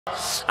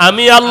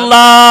আমি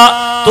আল্লাহ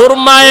তোর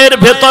মায়ের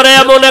ভেতরে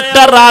এমন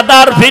একটা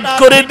রাডার ফিট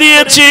করে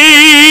দিয়েছি,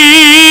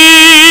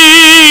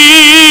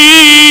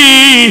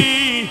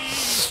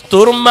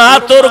 তোর মা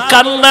তোর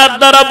কান্নার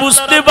দ্বারা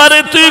বুঝতে পারে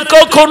তুই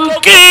কখন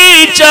কি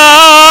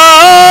চাও।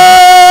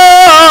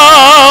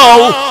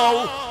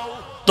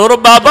 তোর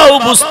বাবাও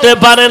বুঝতে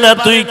পারে না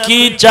তুই কি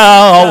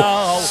চাও।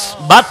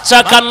 বাচ্চা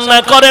কান্না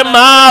করে,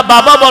 মা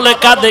বাবা বলে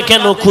কাঁদে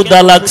কেন, ক্ষুধা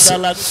লাগছে।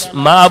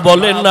 মা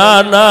বলে না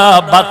না,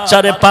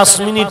 বাচ্চারে 5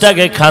 মিনিট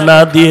আগে খানা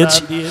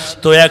দিয়েছি,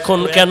 তো এখন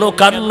কেন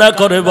কান্না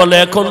করে? বলে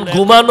এখন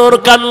ঘুমানোর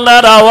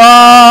কান্নার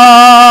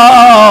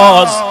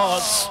আওয়াজ।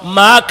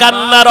 মা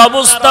কান্নার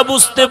অবস্থা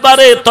বুঝতে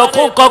পারে,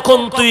 তখন কখন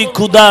তুই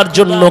ক্ষুধার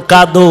জন্য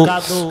কাঁদো,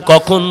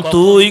 কখন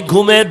তুই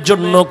ঘুমের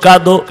জন্য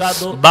কাঁদো।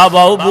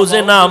 বাবাও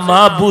বুঝে না,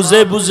 মা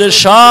বুঝে বুঝে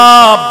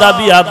সব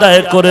দাবি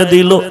আদায় করে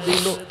দিল।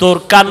 তোর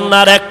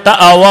কান্নার একটা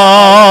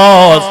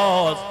আওয়াজ,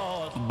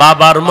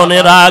 বাবার মনে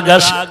রাগ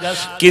আসে,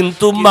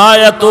 কিন্তু মা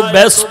এত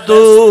ব্যস্ত,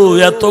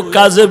 এত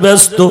কাজে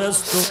ব্যস্ত,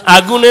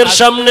 আগুনের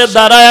সামনে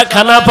দাঁড়ায়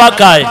খানা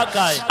পাকায়।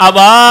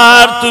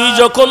 আবার তুই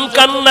যখন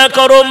কান্না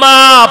করো, মা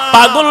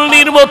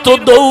পাগলনির মতো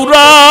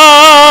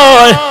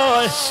দৌড়ায়।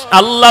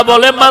 আল্লাহ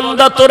বলে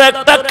বান্দা তোর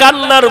একটা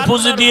কান্নার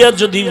পুঁজি দিয়ে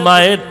যদি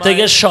মায়ের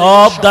থেকে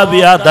সব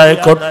দাবি আদায়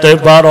করতে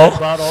পারো,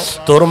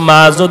 তোর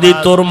মা যদি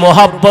তোর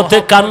মোহাব্বতে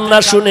কান্না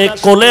শুনে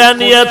কোলে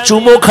আনিয়া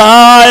চুমো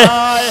খায়,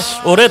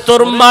 ওরে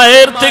তোর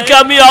মায়ের থেকে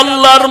আমি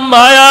আল্লাহর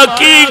মায়া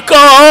কি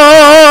কম।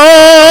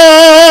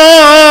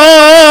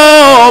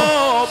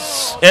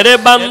 এরে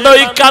বান্দা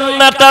ওই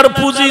কান্নাটার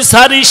পুঁজি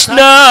ছাড়িস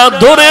না,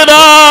 ধরে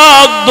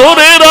রাখ,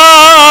 ধরে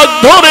রাখ,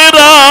 ধরে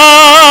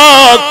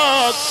রাখ।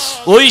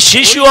 ওই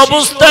শিশু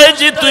অবস্থায়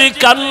যে তুই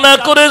কান্না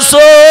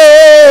করেছো,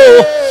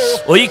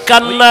 ওই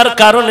কান্নার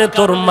কারণে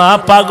তোর মা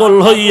পাগল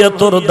হইয়া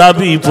তোর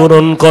দাবি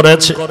পূরণ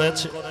করেছে।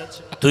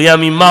 তুই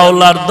আমি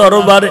মাওলার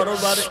দরবারে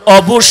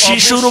অবশ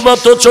শিশুর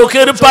মতো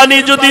চোখের পানি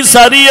যদি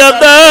ছাড়িয়া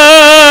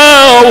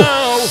দাও,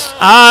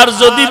 আর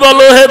যদি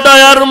বলো হে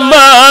দয়ার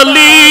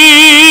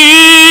মালিক,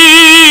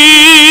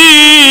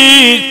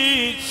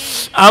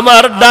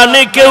 আমার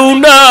ডানে কেউ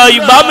নাই,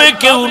 বামে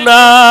কেউ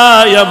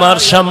নাই, আমার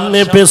সামনে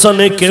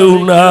পেছনে কেউ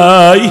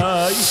নাই,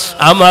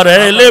 আমার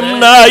ইলম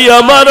নাই,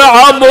 আমার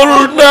আমল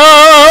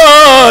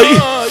নাই,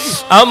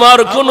 আমার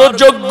কোনো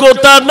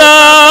যোগ্যতা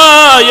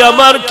নাই,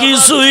 আমার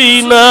কিছুই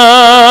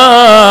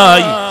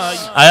নাই।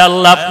 আয়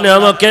আল্লাহ, আপনি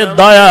আমাকে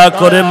দয়া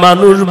করে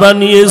মানুষ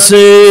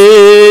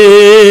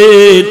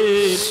বানিয়েছেন।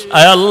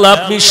 আয় আল্লাহ,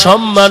 আপনি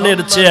সম্মানের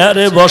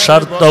চেয়ারে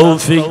বসার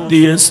তৌফিক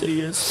দিয়েছেন।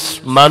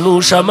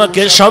 মানুষ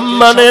আমাকে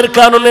সম্মানের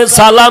কারণে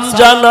সালাম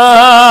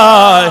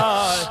জানায়।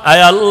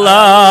 আয়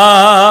আল্লাহ,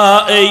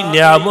 এই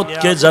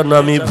নিয়ামতকে যেন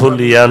আমি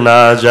ভুলিয়া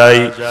না যাই।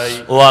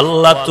 ও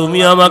আল্লাহ, তুমি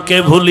আমাকে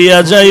ভুলিয়া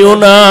যাইও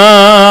না।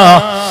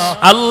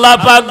 আল্লাহ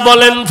পাক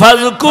বলেন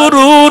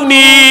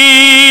ফাজকুরুনি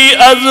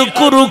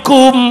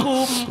আযকুরুকুম,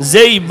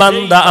 যেই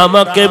বান্দা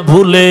আমাকে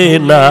ভুলে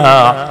না,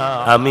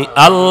 আমি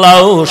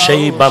আল্লাহ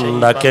সেই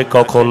বান্দাকে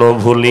কখনো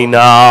ভুলি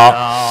না।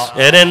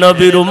 এরে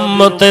নবীর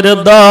উম্মতের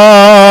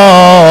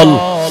দল,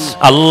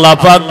 আল্লাহ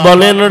পাক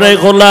বলেন রে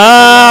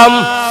গোলাম,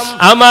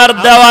 আমার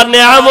দেওয়া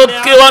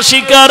নিয়ামতকে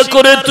অস্বীকার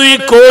করে তুই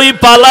কই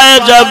পালায়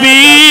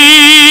যাবি?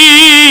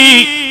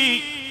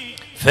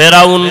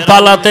 ফেরাউন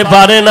পালাতে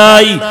পারে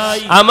নাই,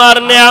 আমার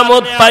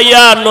নিয়ামত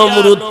পাইয়া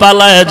নমরুদ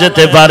পালায়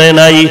যেতে পারে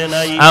নাই,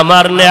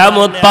 আমার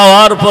নিয়ামত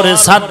পাওয়ার পরে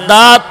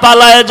সাদ্দাত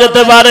পালায়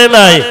যেতে পারে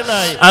নাই।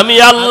 আমি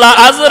আল্লাহ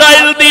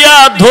আজরাইল দিয়া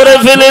ধরে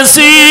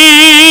ফেলেছি।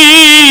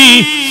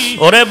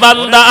 ওরে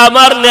বান্দা,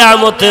 আমার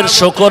নিয়ামতের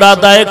শুকর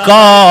আদায়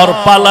কর,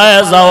 পালায়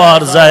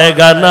যাওয়ার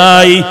জায়গা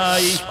নাই।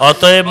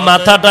 অতএব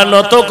মাথাটা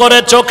নত করে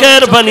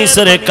চোখের পানি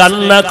ছেড়ে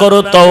কান্না করো,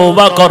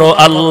 তওবা করো।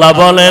 আল্লাহ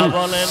বলেন,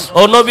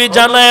 ও নবী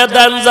জানায়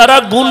দেন, যারা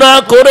গুনাহ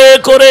করে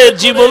করে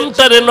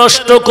জীবনটারে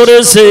নষ্ট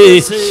করেছে,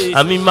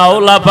 আমি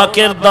মাওলা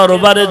পাকের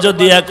দরবারে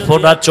যদি এক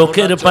ফোঁটা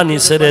চোখের পানি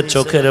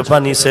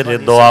ছেড়ে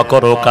দোয়া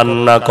করো,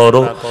 কান্না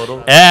করো,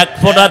 এক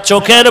ফোঁটা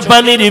চোখের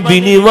পানির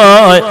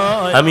বিনিময়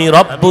আমি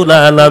রব্বুল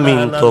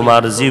আলামিন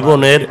তোমার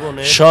জীবনের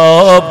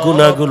সব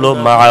গুনাহগুলো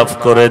মাফ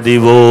করে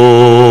দিব।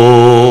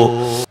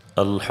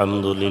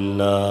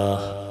 আলহামদুলিল্লাহ,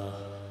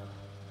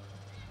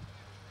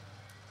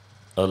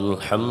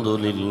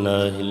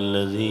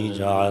 আলহামদুলিল্লাহিল্লাযী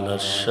জাআলা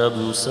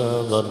আশ-শামসা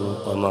ওয়াল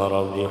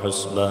কামারা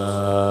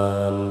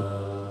বিহুসবান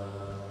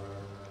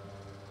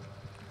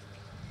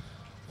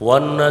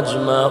ওয়ান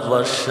নাজমা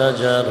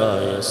ওয়াশ-শাজারা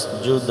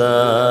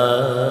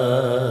ইয়াসজুদান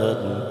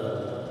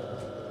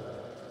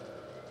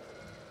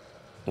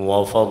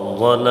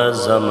وفضل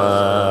زمانا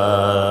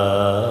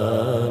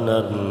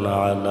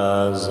على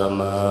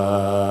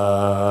زمان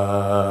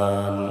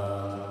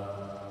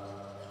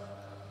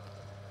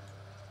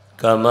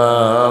كما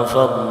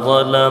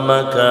فضل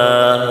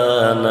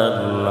مكانا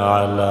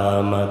على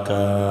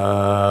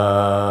مكان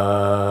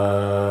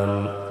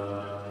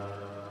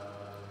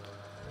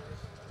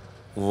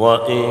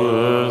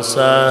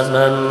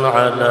وإنسانا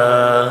على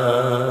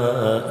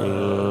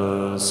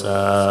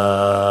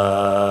إنسان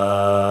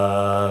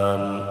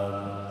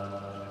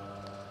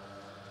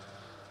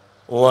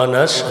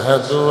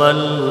ونشهد أن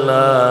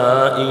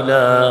لا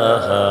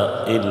إله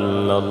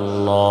إلا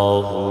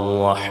الله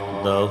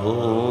وحده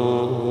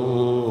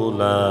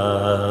لا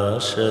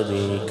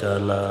شريك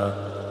له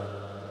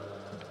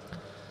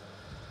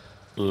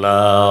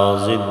لا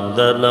ضد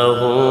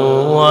له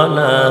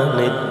ولا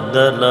ند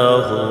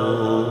له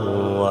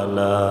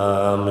ولا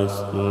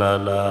مثل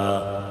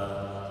له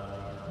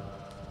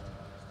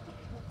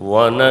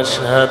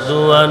ونشهد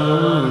أن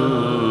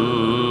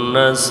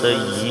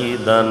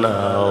سيدنا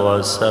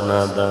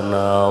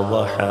وسندنا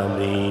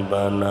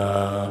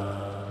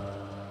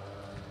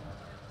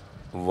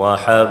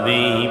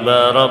وحبيب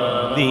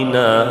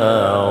ربنا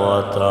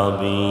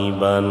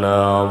وطبيبنا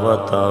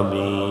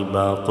وطبيب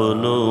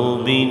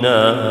قلوبنا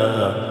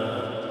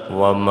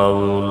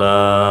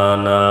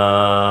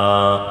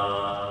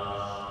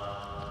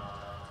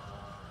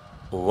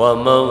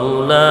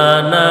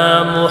ومولانا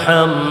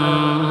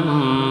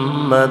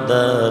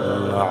محمدا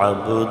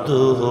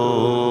عبده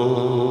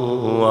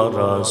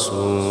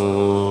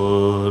ورسوله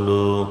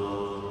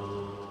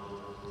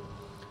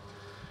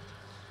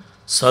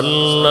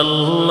صلى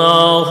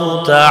الله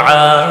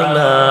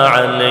تعالى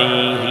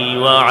عليه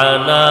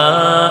وعلى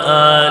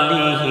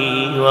آله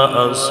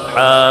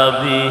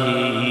وأصحابه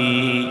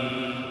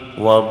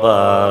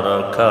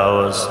وبارك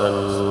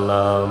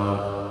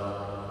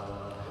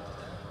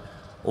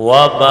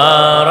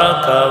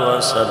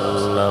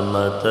وسلم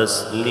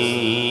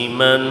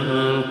تسليما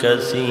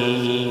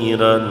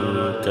كثيرا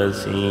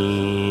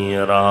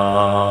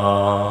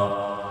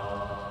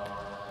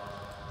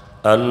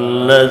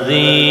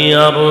الذي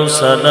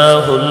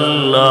أرسله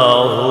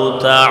الله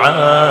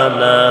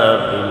تعالى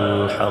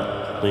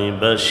بالحق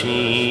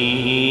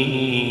بشيرا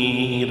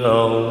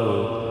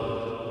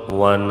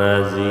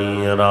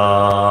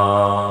ونذيرا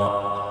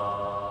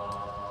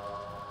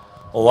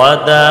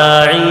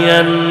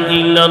وداعيا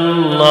إلى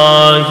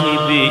الله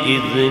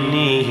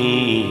بإذنه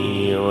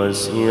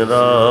وسراجا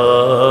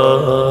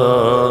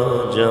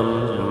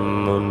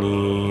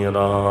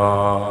منيرا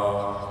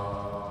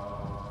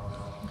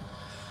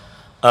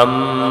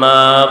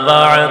أما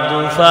بعد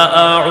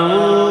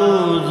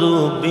فأعوذ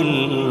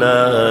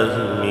بالله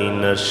من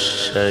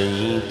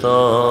الشيطان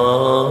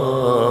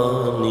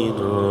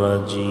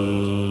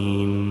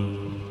الرجيم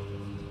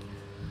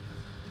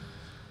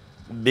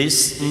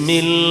بسم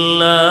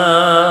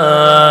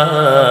الله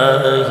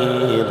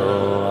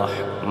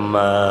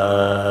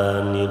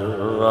الرحمن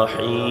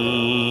الرحيم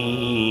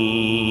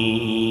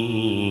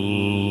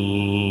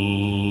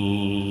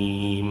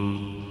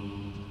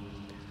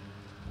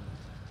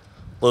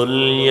قل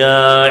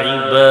يا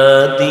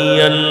عبادي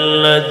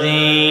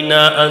الذين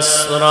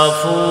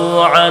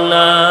أسرفوا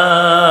على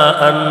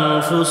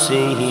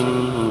أنفسهم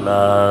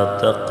لا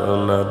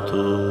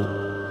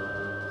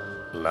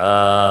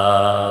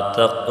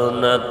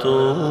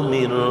تقنطوا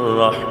من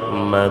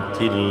رحمة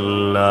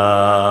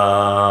الله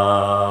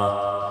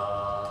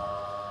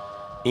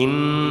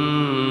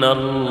إن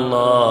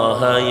الله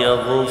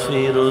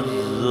يغفر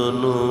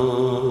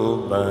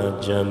الذنوب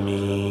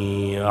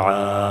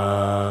جميعا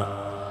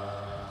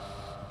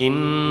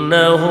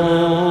إنه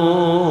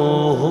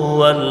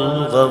هو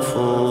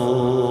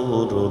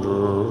الغفور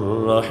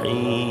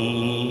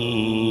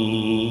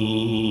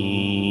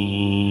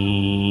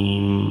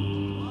الرحيم.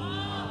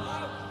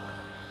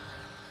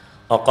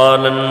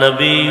 وقال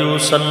النبي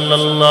صلى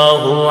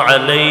الله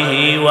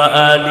عليه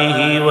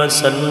وآله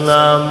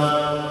وسلم: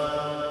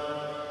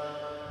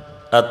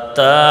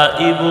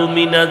 التائب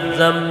من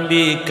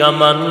الذنب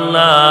كمن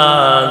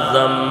لا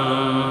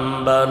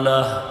ذنب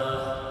له،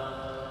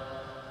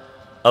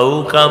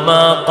 أو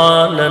كما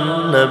قال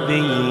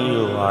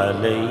النبي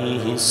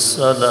عليه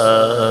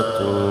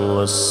الصلاة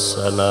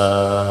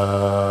والسلام.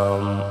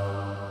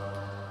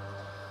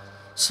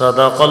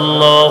 صدق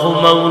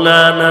الله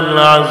مولانا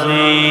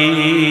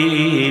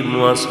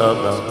العظيم،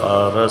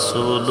 وصدق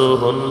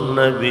رسوله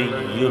النبي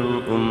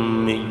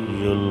الأمي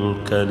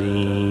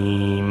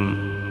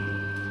الكريم،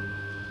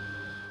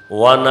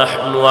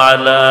 ونحن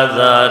على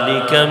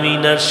ذلك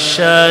من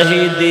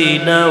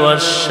الشاهدين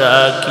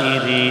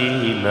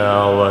والشاكرين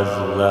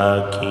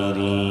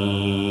والذاكرين،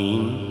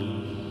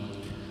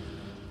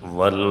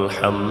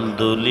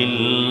 والحمد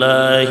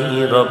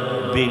لله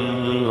رب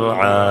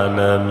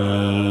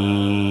العالمين.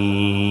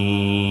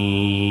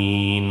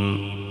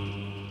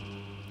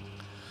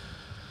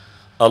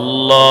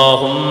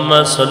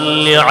 اللهم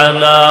صل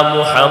على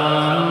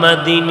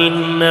محمد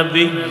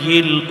النبي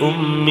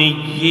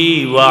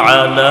الأمي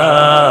وعلى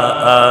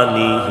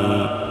آله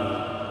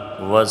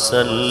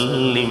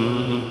وسلم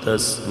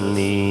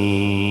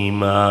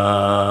تسليما.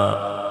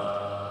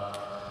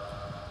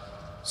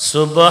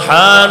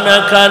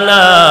 سبحانك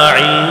لا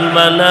علم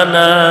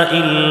لنا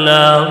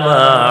إلا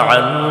ما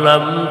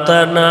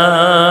علمتنا،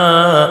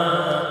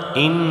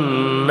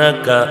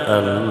 إنك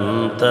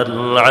أنت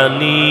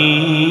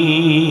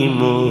العليم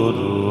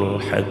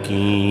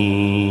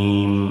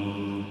الحكيم.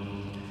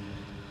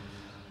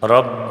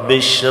 رب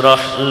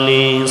اشرح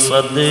لي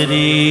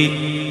صدري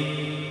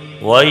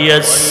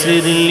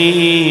ويسر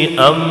لي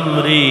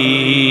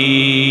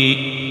أمري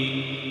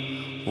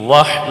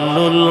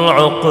واحلل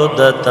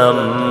عقدة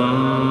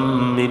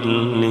من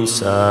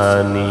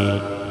لساني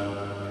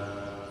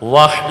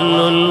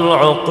واحلل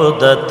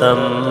عقدة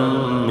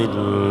من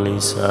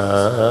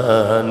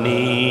لساني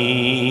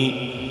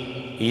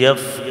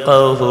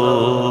يفقه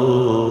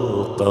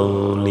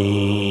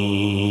قولي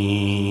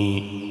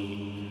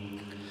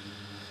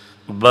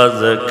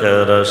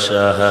بذكر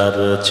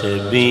شهر چه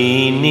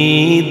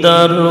بینی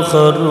در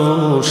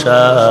خروش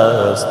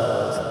است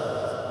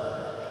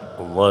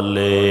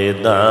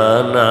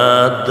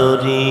ولدانا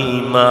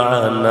دری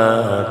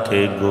معنا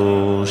که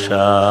گوش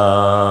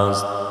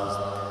است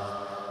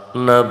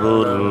نه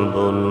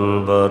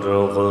بلبل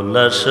بر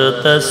غلش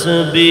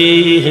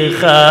تسبیح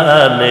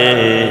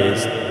خانه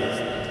است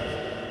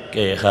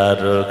که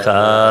هر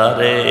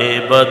کار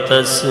با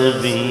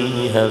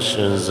تسبیحش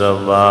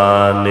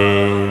زبان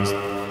است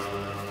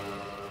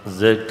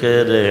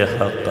ذکر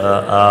حق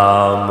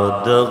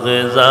آمد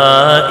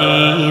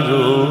غذائی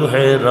روح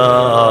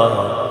را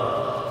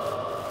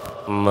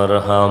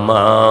مرہم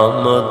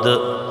آمد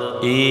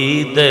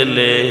ای دل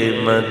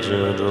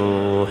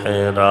مجروح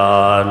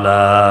را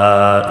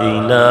لا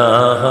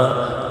الہ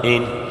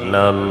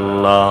الا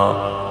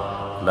اللہ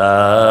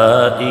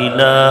لا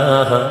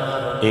الہ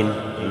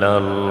الا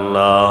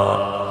اللہ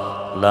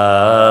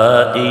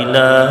لا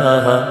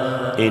الہ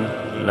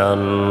الا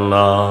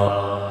اللہ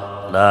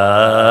لا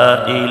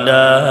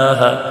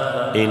الہ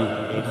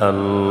الا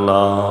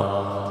اللہ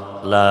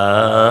لا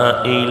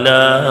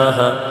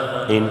الہ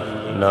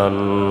الا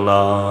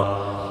اللہ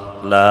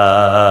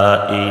لا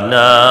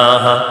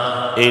الہ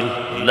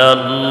الا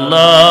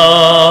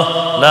اللہ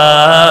لا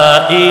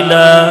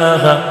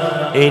الہ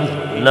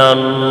الا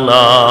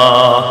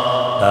اللہ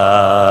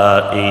لا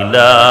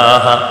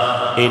الہ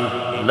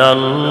الا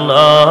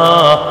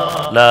اللہ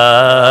لا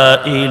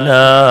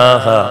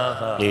الہ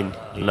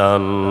الا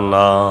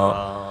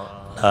اللہ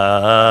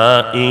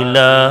لا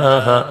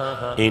الہ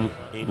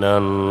الا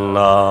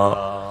اللہ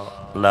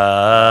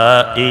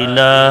لا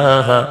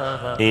الہ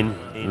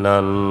الا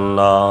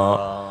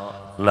اللہ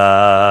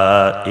لا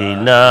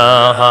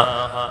الہ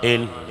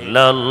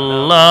الا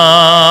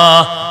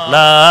اللہ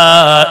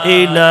لا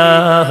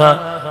الہ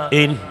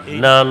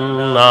الا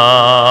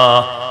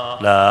اللہ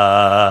لا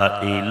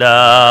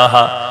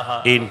الہ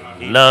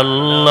الا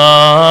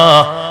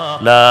اللہ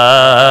لا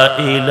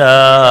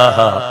الہ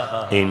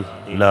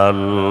الا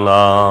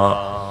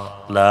اللہ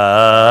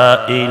لا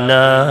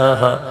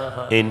الہ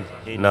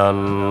الا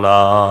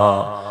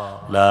اللہ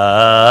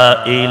لا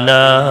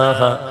الہ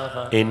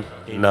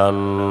الا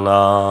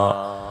اللہ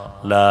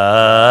لا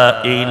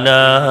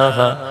الہ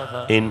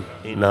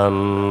الا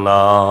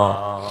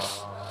اللہ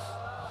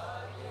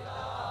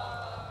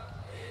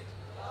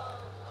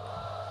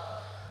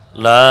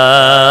لا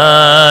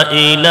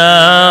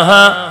الہ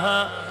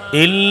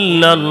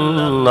الا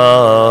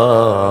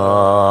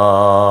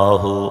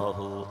اللہ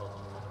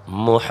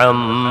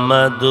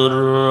محمد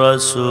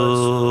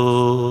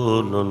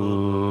رسول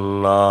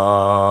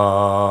اللہ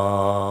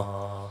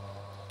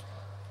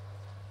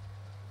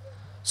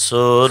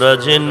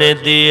सूरज ने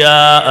दिया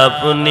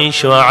अपनी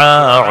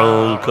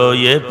शुआओं को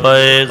ये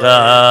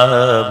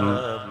पैगाम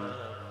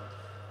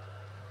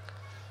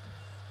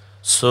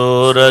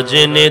सूरज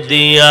ने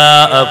दिया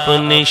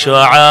अपनी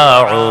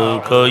शुआओं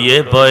को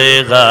ये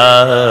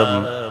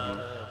पैगाम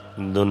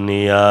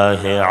दुनिया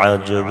है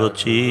अजब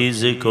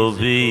चीज़ को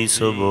भी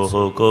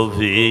सुबह को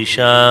भी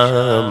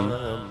शाम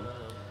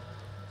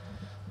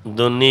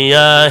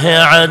दुनिया है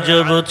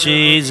अजब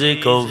चीज़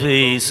को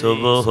भी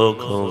सुबह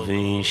को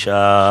भी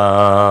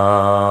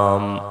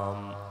शाम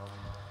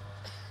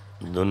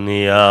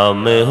दुनिया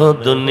में हो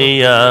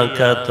दुनिया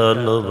का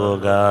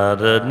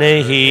तलबगार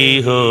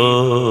नहीं हो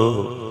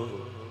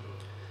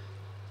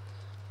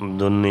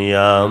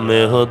दुनिया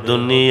में हो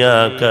दुनिया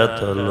का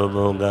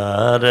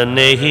तलबगार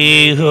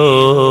नहीं हो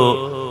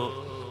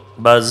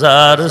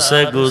बाजार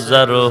से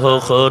गुजर हो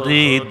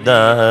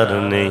खरीदार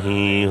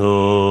नहीं हो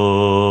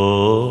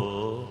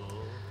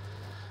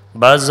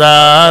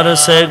बाजार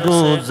से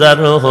गुजर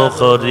हो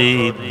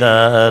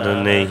खरीदार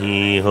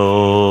नहीं हो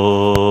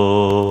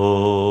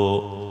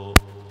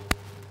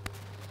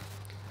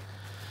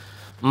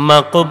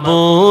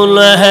मकबूल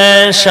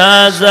है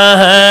शाज़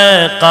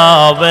है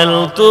काबिल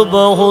तो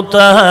बहुत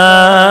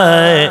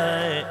है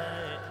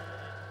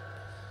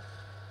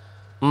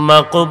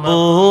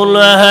मकबूल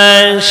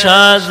है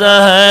शाज़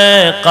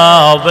है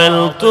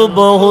काबिल तो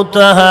बहुत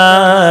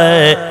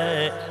है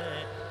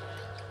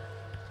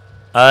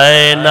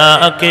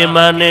ऐना के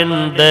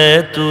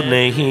मानिंदे तू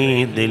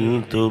नहीं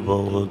दिल तू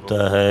बहुत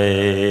है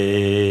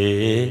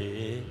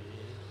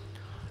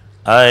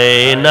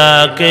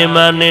ऐना के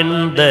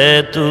मानिंदे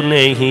तू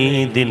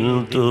नहीं दिल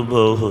तू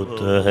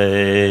बहुत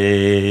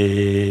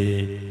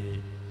है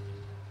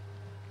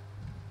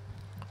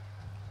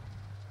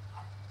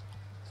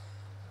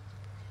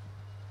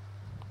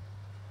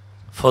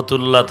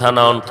ফতুল্লা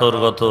থানা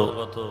অন্তর্গত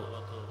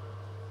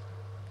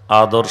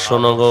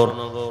আদর্শনগর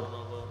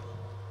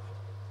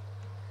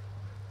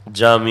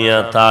জামিয়া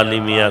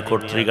তালিমিয়া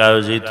কর্তৃক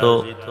আয়োজিত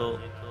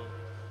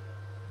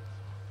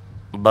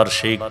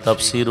বার্ষিক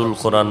তাফসীরুল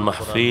কোরআন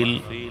মাহফিল।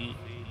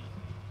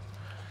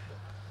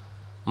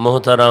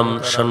 মোহতারাম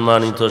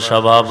সম্মানিত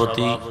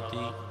সভাপতি,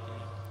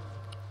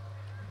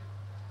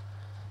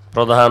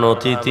 প্রধান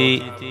অতিথি,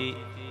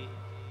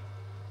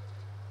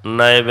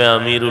 নায়েবে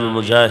আমিরুল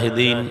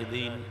মুজাহিদিন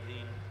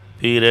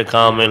পীরে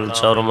কামেল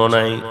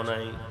চরমনাই,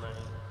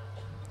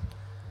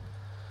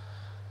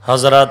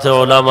 হযরত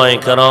উলামায়ে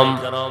কেরাম,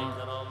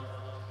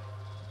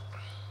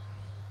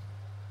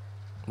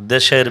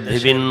 দেশের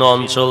বিভিন্ন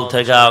অঞ্চল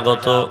থেকে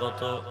আগত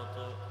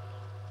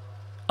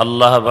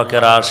আল্লাহ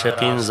পাকের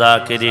আশিকিন,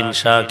 জাকিরিন,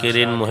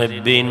 শাকিরিন,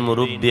 মুহিব্বিন,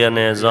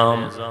 মুরব্বিয়ানে আযম,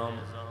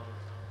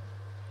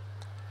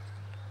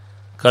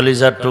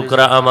 কলিজার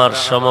টুকরা আমার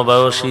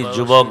সমবয়সী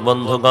যুবক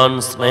বন্ধুগণ,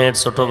 স্নেহের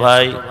ছোট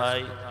ভাই,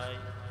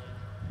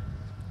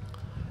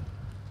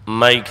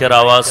 মাইকের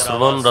আওয়াজ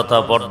শ্রবণরতা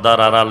পর্দার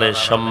আড়ালে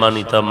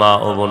সম্মানিত মা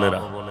ও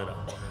বোনেরা,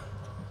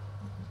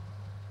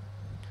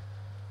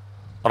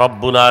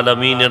 রব্বুল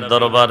আলামিনের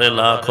দরবারে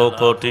লাখো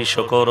কোটি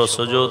শুকর ও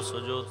সুজুদ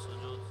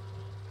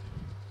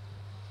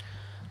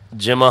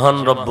যে মহান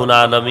রব্বুল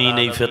আলামিন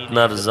এই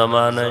ফিতনার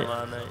জামানায়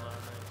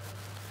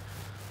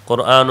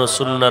কোরআন ও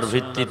সুন্নাহর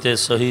ভিত্তিতে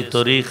সহি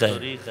তরিকায়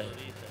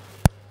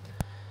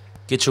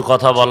কিছু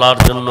কথা বলার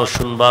জন্য,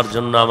 শুনবার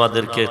জন্য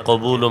আমাদেরকে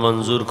কবুল ও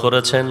মঞ্জুর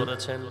করেছেন।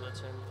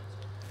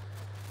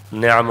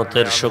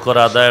 নেয়ামতের শুকর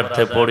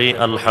আদায়ার্থে পড়ি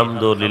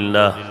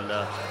আলহামদুলিল্লাহ।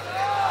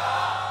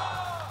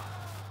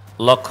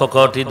 লক্ষ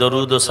কোটি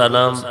দরুদ ও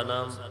সালাম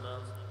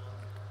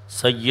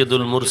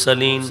সাইয়্যিদুল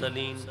মুরসালিন,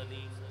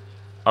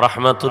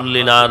 রাহমাতুল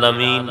লিল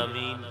আলামিন,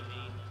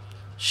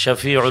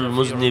 শফিউল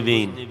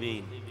মুজনিবিন,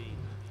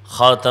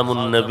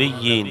 খাতামুন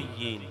নবিয়্যিন,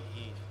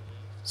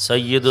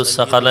 সাইয়্যিদুস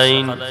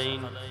সাকালাইন,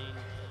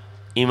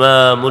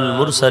 ইমামুল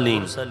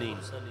মুরসালিন,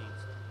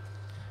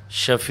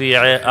 শফিয়ে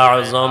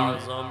আযম,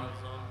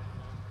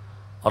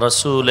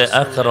 রাসূল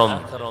আকরাম,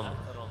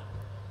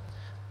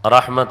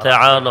 রাহমাতে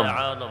আলম,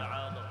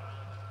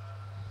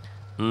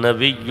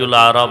 নবিয়ুল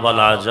আরব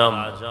আল আজম,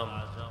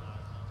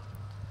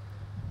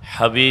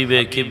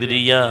 হাবিবে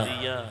কিবরিয়া,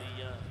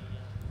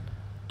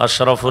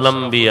 আশরাফুল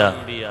আম্বিয়া,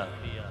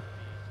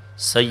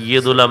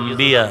 সৈয়দুল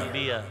আম্বিয়া,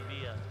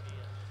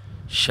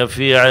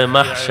 শফিয়ে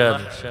মাহশর,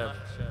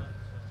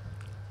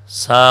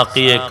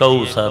 সাকিয়ে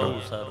কৌসর,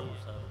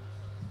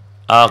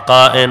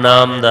 আকায়ে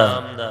নামদার,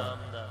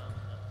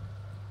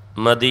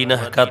 মদীনা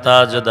का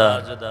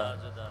ताजदार,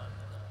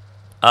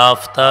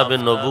 आफताब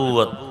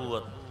नबूवत,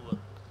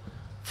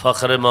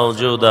 फख्र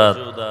मौजूदात,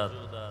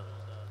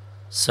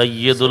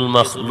 सय्यदुल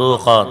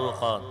मखलूक़ात,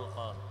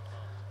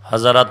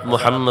 हज़रत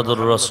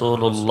मुहम्मदुर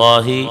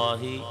रसूलुल्लाह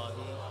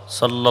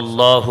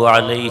सल्लल्लाहु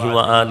अलैहि व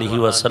आलिहि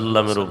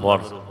वसल्लमेर উপর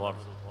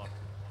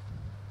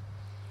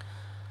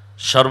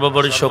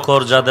সর্বোপরি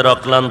শুকর যাদের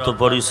অক্লান্ত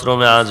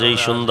পরিশ্রমে আজ এই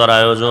সুন্দর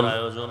আয়োজন।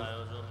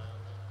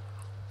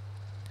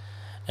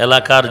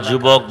 এলাকার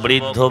যুবক,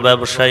 বৃদ্ধ,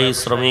 ব্যবসায়ী,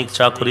 শ্রমিক,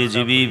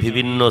 চাকরিজীবী,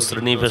 বিভিন্ন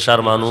শ্রেণী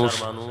পেশার মানুষ,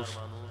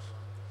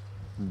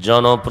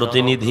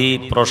 জনপ্রতিনিধি,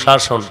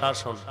 প্রশাসন,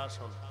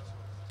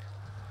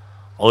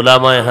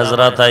 উলামায়ে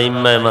হযরত,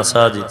 আইম্মায়ে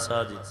মাসাজিদ,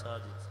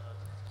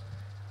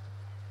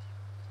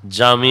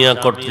 জামিয়া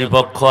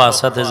কর্তৃপক্ষ,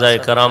 আসাতেজায়ে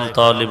কেরাম,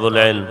 তালিবুল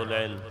ইলম,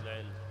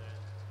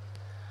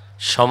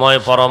 সময়,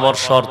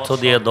 পরামর্শ, অর্থ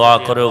দিয়ে দোয়া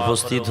করে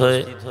উপস্থিত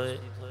হয়ে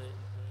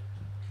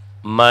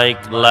মাইক,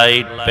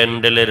 লাইট,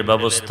 প্যান্ডেলের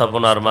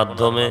ব্যবস্থাপনার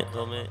মাধ্যমে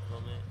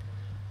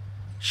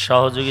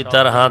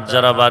সহযোগিতার হাত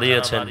যারা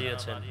বাড়িয়েছেন,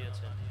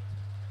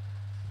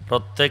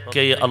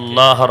 প্রত্যেককেই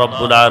আল্লাহ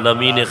রাব্বুল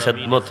আলামিনের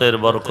খেদমতের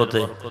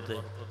বরকতে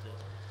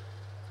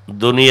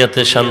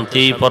দুনিয়াতে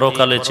শান্তি,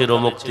 পরকালে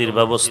চিরমুক্তির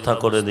ব্যবস্থা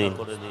করে দিন।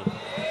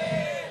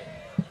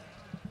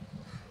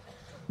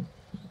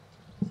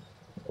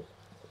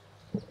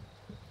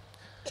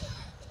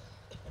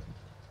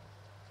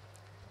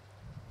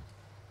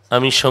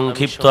 আমি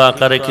সংক্ষিপ্ত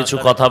আকারে কিছু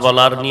কথা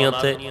বলার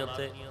নিয়তে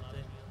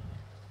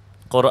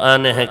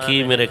কোরআনে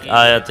হাকীমের এক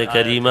আয়াতে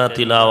কারীমা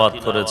তিলাওয়াত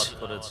করেছি।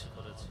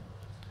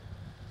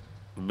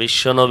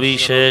 বিশ্ব নবী,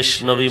 শেষ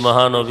নবী,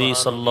 মহানবী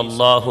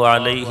সাল্লাল্লাহু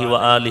আলাইহি ওয়া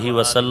আলিহি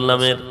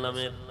ওয়াসাল্লামের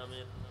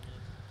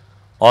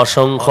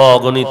অসংখ্য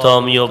অগণিত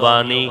অমীয়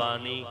বাণী,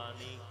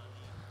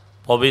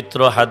 পবিত্র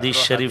হাদিস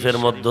শরীফের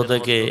মধ্য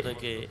থেকে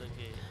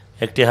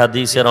একটি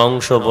হাদিসের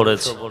অংশ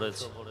পড়েছি।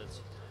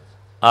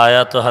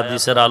 আয়াত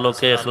হাদিসের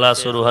আলোকে ইখলাস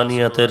ও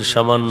রুহানিয়াতের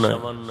সমন্বয়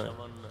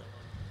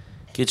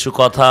কিছু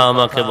কথা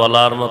আমাকে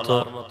বলার মতো,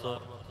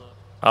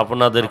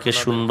 আপনাদেরকে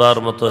শুনবার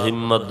মতো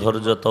হিম্মত,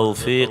 ধৈর্য,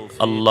 তৌফিক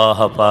আল্লাহ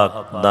পাক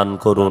দান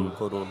করুন।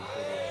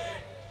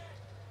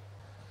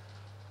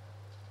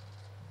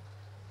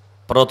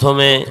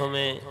 প্রথমে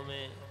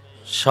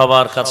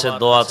সবার কাছে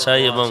দোয়া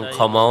চাই এবং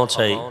ক্ষমাও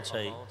চাই।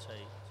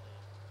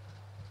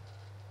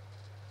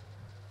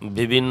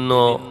 বিভিন্ন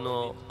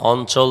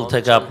অঞ্চল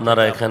থেকে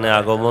আপনারা এখানে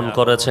আগমন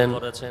করেছেন।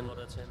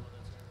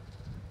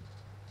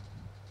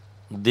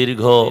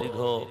 দীর্ঘ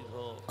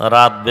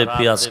রাত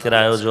ব্যাপী আজকের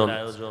আয়োজন।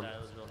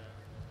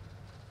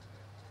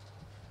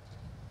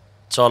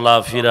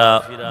 চলাফেরা,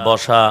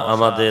 বসা,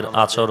 আমাদের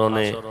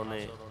আচরণে,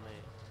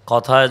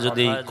 কথায়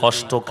যদি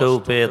কষ্ট কেউ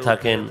পেয়ে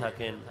থাকেন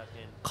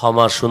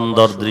ক্ষমা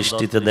সুন্দর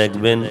দৃষ্টিতে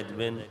দেখবেন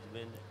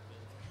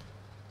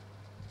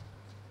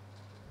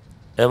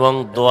এবং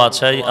দোয়া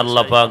চাই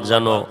আল্লাহ পাক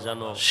যেন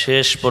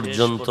শেষ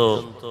পর্যন্ত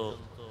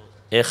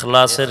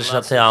ইখলাসের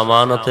সাথে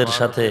আমানতের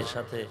সাথে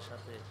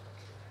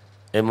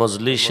এই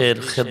মজলিসের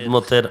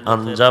খিদমতের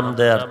আঞ্জাম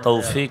দেওয়ার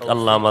তৌফিক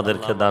আল্লাহ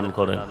আমাদেরকে দান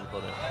করেন।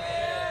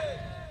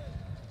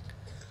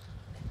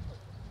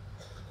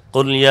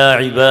 قل يا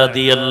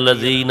عبادي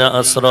الذين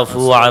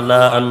أسرفوا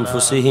على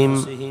أنفسهم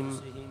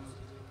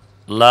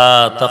لا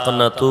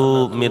تقنطوا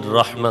من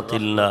رحمة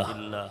الله।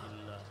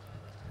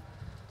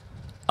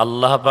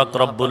 আল্লাহ পাক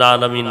রব্বুল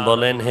আলামিন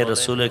বলেন, হে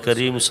রাসূল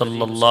করিম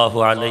সাল্লাল্লাহু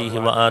আলাইহি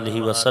ওয়া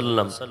আলিহি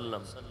ওয়াসাল্লাম,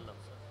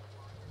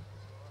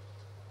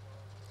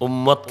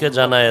 উম্মতকে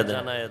জানায়ে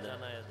দেন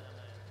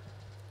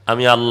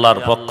আমি আল্লাহর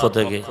পক্ষ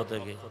থেকে,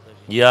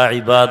 ইয়া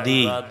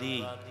ইবাদি,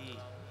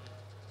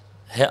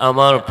 হে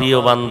আমার প্রিয়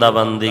বান্দা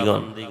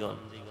বান্দিগণ,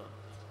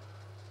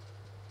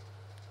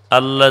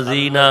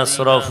 আল্লাযীনা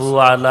আসরাফু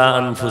আলা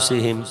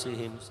আনফুসিহিম,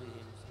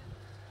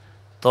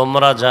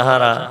 তোমরা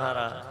যাহারা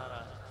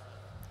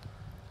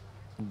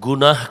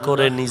গুনাহ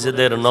করে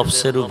নিজেদের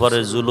নফসের উপরে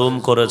জুলুম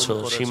করেছো,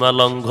 সীমা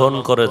লঙ্ঘন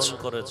করেছো,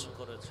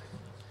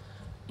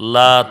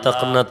 লা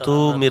তাকনাতু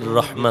মির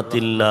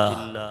রাহমাতিল্লাহ,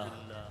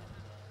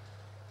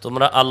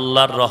 তোমরা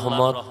আল্লাহর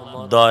রহমত,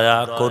 দয়া,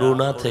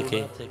 করুণা থেকে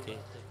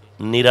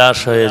নিরাশ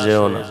হয়ে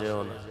যেও না।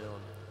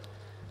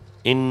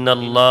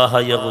 ইন্নাল্লাহা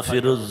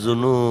ইয়াগফিরুয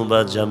যুনুবা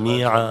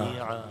জামিআ,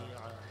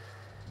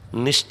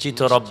 নিশ্চিত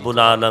রব্বুল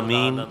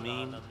আলামিন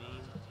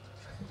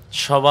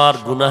সবার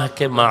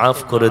গুনাহকে মাফ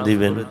করে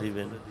দিবেন।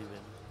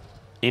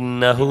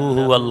 ইন্নাহু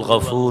হুয়াল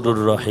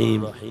গফুরুর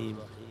রহিম,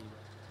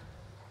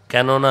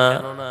 কেননা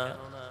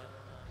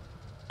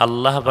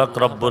আল্লাহ পাক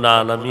রব্বুল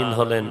আলামিন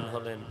হলেন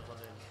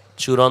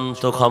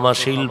চূড়ান্ত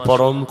ক্ষমাশীল,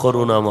 পরম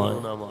করুণাময়।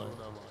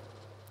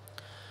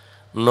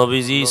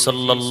 নবীজি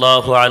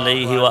সাল্লাল্লাহু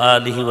আলাইহি ওয়া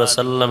আলিহি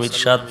ওয়াসাল্লাম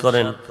ইরশাদ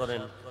করেন,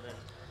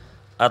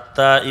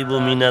 আত্তাইবু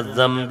মিনাজ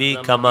যামবি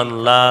কামান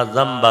লা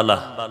যামবা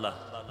লাহ,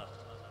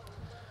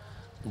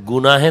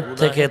 গুনাহের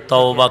থেকে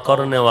তওবা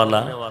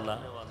করনেওয়ালা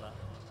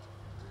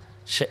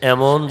সে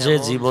এমন যে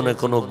জীবনে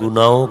কোনো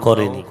গুনাহও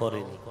করেনি।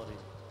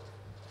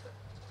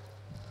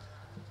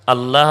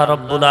 আল্লাহ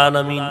রাব্বুল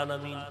আলামিন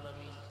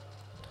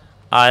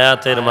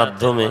আয়াতের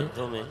মাধ্যমে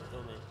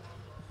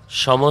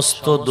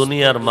সমস্ত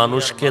দুনিয়ার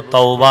মানুষকে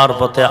তওবার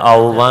পথে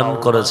আহ্বান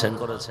করেছেন।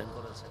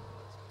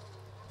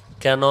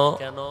 কেন?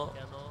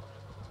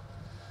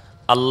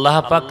 আল্লাহ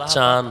পাক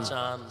চান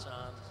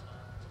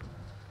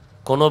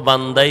কোন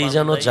বান্দাই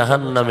যেন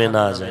জাহান্নামে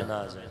না যায়।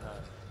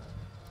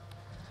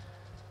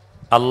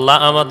 আল্লাহ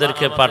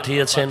আমাদেরকে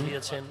পাঠিয়েছেন,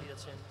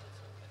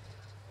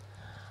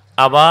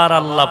 আবার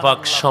আল্লাহ পাক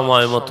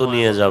সময় মতো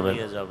নিয়ে যাবেন।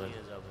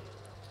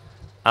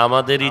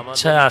 আমাদের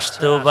ইচ্ছায়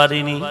আসতেও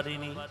পারিনি,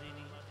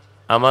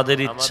 আমাদের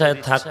ইচ্ছায়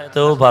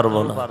থাকতেও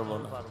পারবো না।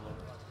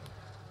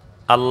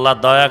 আল্লাহ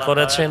দয়া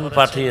করেছেন,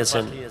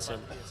 পাঠিয়েছেন,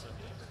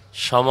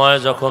 সময়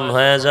যখন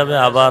হয়ে যাবে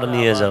আবার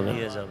নিয়ে যাবে।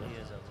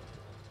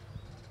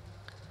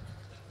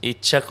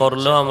 ইচ্ছা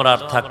করলেও আমরা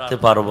আর থাকতে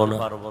পারবো না।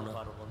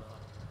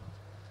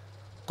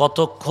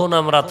 কতক্ষণ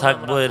আমরা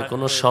থাকবো এর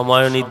কোনো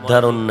সময়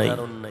নির্ধারণ নাই।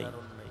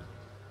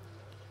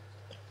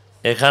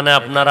 এখানে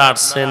আপনারা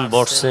আসছেন,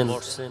 বসছেন,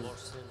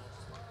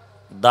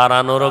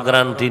 দাঁড়ানোরও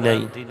গ্যারান্টি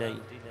নাই,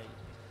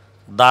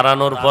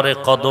 দাঁড়ানোর পরে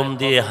কদম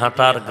দিয়ে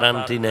হাঁটার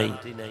গ্যারান্টি নাই,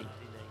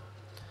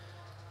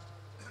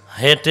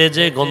 হেঁটে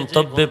যে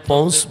গন্তব্যে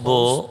পৌঁছবো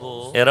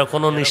এর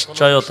কোনো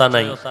নিশ্চয়তা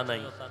নাই।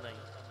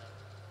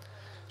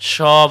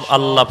 সব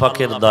আল্লাহ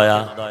পাকের দয়া।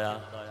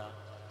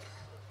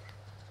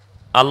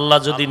 আল্লাহ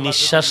যদি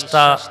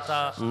নিঃশ্বাসটা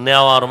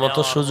নেওয়ার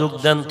মতো সুযোগ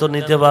দেন তো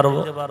নিতে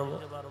পারবো,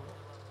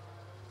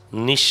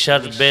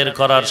 নিঃশ্বাস বের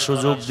করার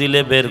সুযোগ দিলে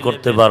বের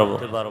করতে পারবো।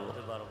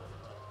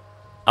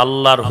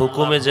 আল্লাহর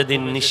হুকুমে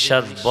যেদিন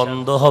নিঃশ্বাস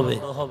বন্ধ হবে,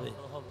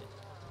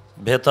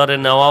 ভেতরে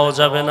নেওয়াও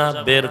যাবে না,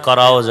 বের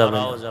করাও যাবে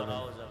না।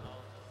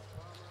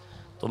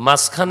 তো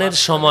মাঝখানের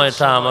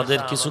সময়টা আমাদের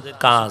কিছু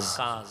কাজ,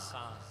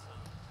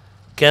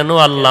 কেন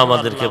আল্লাহ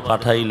আমাদেরকে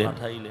পাঠাইলেন?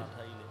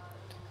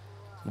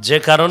 যে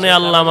কারণে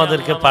আল্লাহ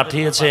আমাদেরকে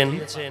পাঠিয়েছেন,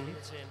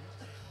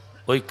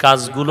 ওই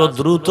কাজগুলো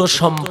দ্রুত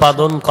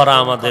সম্পাদন করা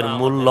আমাদের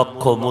মূল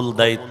লক্ষ্য, মূল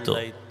দায়িত্ব।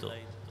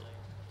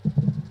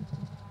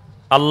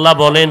 আল্লাহ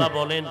বলেন,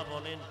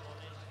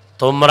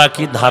 তোমরা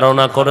কি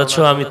ধারণা করেছো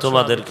আমি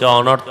তোমাদেরকে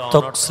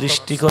অনর্থক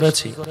সৃষ্টি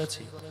করেছি?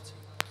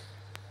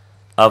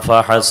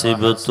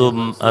 আফাহাসিবতুম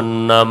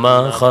আন্নামা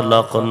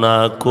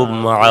খালাকনাকুম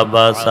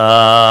আবাসা,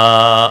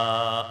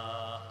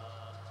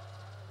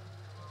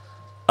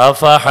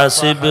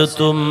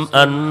 আফাহাসিবতুম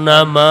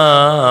আন্নামা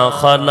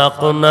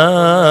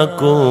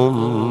খালাকনাকুম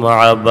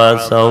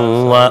আবাসা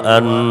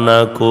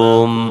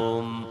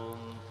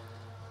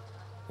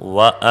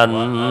ওয়া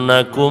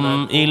আন্নাকুম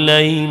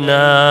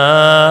ইলাইনা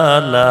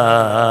লা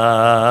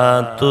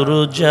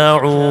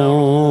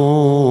তুরজাউন।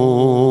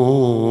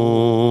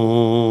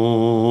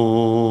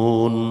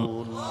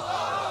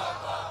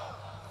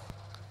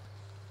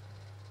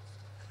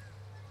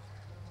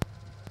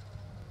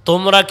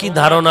 তোমরা কি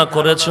ধারণা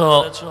করেছো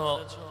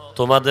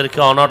তোমাদেরকে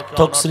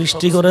অনর্থক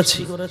সৃষ্টি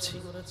করেছি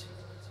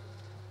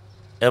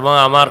এবং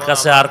আমার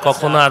কাছে আর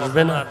কখনো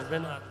আসবে না।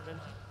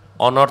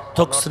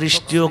 অনর্থক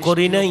সৃষ্টিও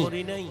করি নাই,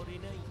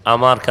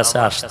 আমার কাছে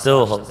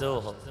আসতেও হবে।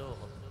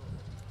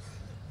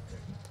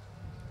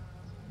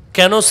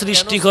 কেন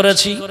সৃষ্টি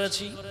করেছি?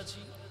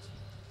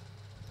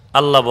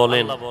 আল্লাহ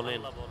বলেন,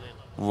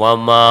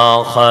 ওয়ামা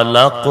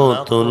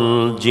খালাকতুল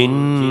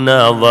জিন্না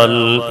ওয়াল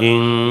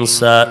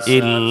ইনসা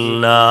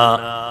ইল্লা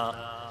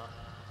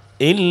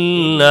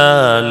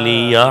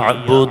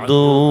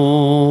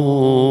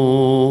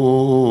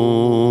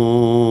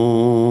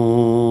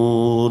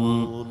লিয়াবুদুন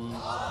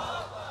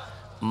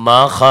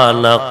মা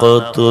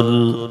খালাকতুল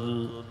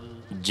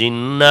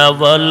জিন্না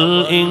ওয়াল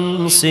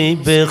ইনসি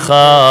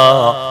বিখা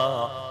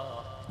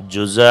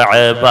जुज़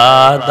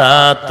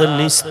इबादत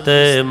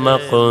निस्ते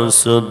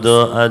मक़सूद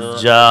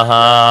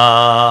अज्जाहा।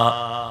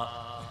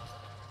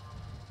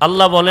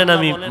 আল্লাহ বলেন,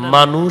 আমি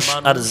মানুষ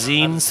আর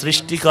জিন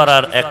সৃষ্টি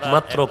করার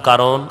একমাত্র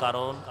কারণ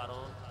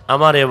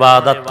আমার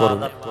ইবাদত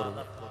করবে,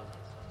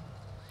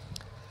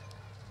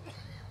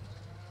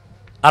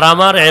 আর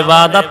আমার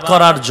ইবাদত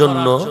করার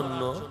জন্য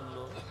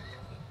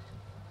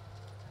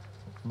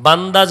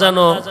বান্দা যেন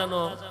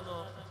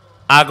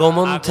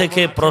আগমন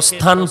থেকে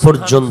প্রস্থান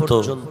পর্যন্ত,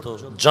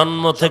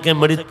 জন্ম থেকে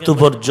মৃত্যু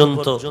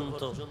পর্যন্ত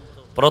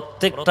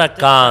প্রত্যেকটা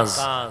কাজ,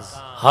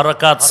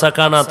 হরকাত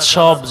সাকানাত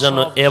সব যেন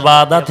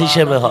ইবাদত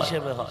হিসেবে হয়।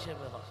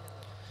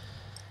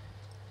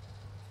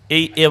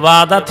 এই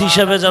ইবাদত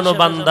হিসেবে যেন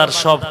বান্দার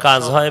সব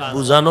কাজ হয়,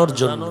 বুঝানোর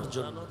জন্য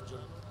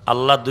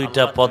আল্লাহ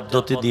দুইটা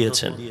পদ্ধতি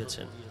দিয়েছেন,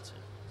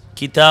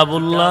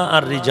 কিতাবুল্লাহ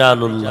আর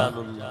রিজালুল্লাহ।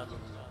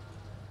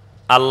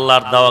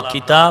 আল্লাহর দেওয়া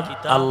কিতাব,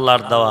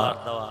 আল্লাহর দেওয়া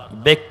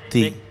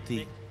ব্যক্তি।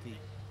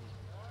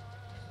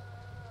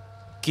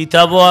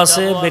 কিতাবও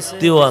আছে,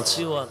 ব্যক্তিও আছে।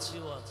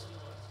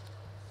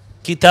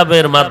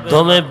 কিতাবের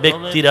মাধ্যমে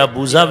ব্যক্তিরা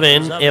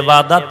বুঝাবেন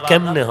ইবাদত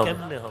কেমনে হবে।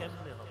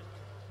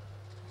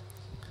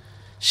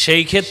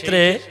 সেই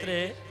ক্ষেত্রে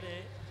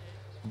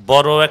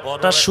বড়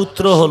একটা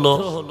সূত্র হলো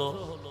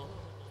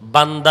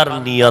বান্দার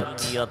নিয়ত।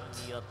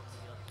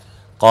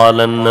 قال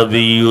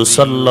النبي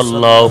صلى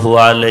الله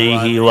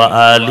عليه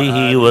وآله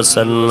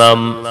وسلم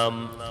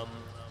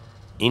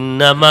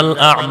إنما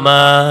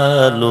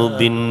الأعمال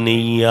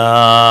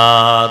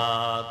بالنيات।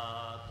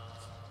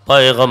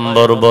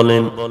 পয়গম্বর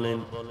বলেন,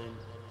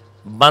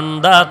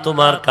 বান্দা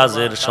তোমার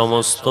কাজের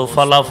সমস্ত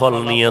ফলাফল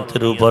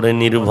নিয়তের উপরে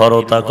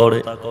নির্ভরতা করে।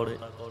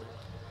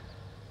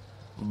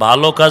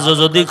 ভালো কাজও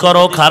যদি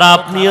করো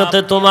খারাপ নিয়তে,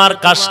 তোমার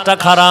কাজটা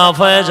খারাপ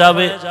হয়ে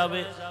যাবে।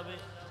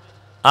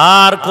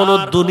 আর কোন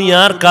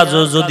দুনিয়ার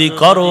কাজও যদি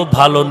করো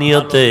ভালো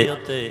নিয়তে,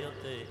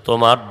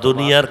 তোমার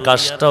দুনিয়ার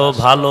কাজটাও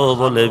ভালো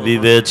বলে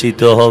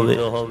বিবেচিত হবে।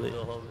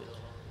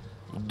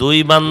 দুই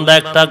বান্দা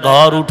একটা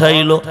ঘর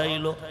উঠাইলো,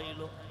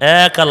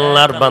 এক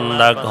আল্লাহর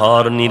বান্দা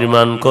ঘর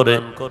নির্মাণ করে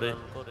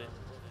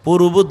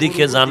পূর্ব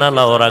দিকে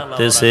জানালাও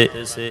রাখতেছে।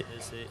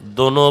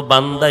 দোনো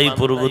বান্দাই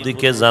পূর্ব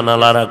দিকে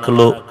জানালা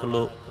রাখলো।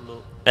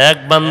 এক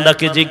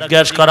বান্দাকে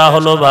জিজ্ঞাসা করা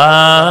হলো,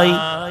 ভাই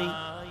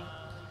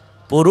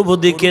পূর্ব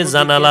দিকে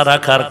জানালা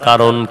রাখার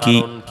কারণ কি?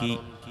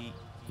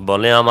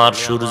 বলে, আমার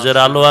সূর্যের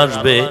আলো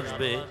আসবে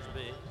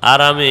আর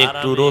আমি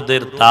একটু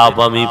রোদের তাপ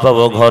আমি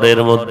পাবো ঘরের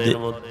মধ্যে।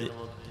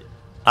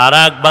 আর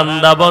এক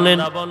বান্দা বলেন,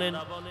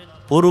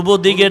 পূর্ব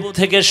দিকের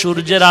থেকে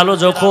সূর্যের আলো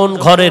যখন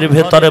ঘরের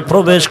ভেতরে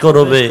প্রবেশ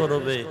করবে,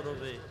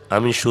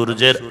 আমি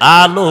সূর্যের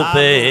আলো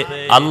পেয়ে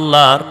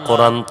আল্লাহর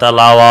কোরআন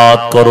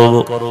তেলাওয়াত করব।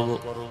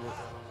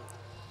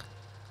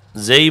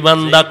 যেই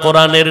বান্দা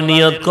কোরআনের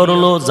নিয়ত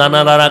করলো,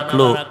 জানালা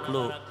রাখলো,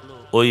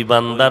 ওই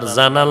বান্দার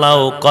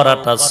জানালাও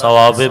করাটা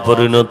সওয়াবে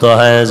পরিণত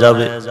হয়ে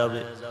যাবে।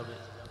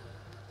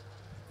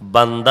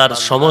 বান্দার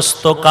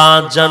সমস্ত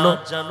কাজ যেন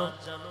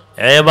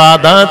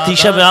ইবাদত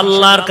হিসেবে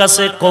আল্লাহর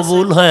কাছে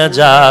কবুল হয়ে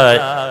যায়,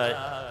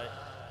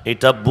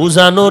 এটা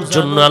বুঝানোর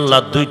জন্য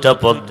আল্লাহ দুইটা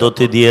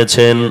পদ্ধতি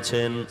দিয়েছেন।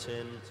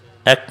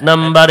 এক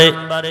নম্বরে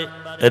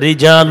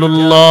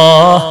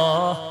রিজালুল্লাহ,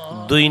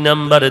 দুই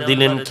নম্বরে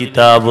দিলেন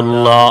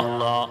কিতাবুল্লাহ।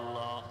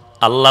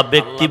 আল্লাহ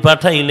ব্যক্তি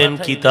পাঠাইলেন,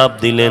 কিতাব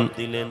দিলেন।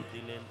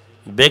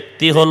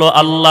 ব্যক্তি হলো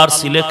আল্লাহর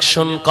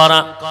সিলেকশন করা,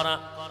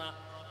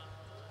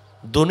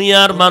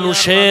 দুনিয়ার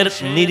মানুষের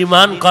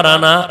নির্মাণ করা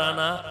না,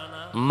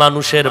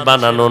 মানুষের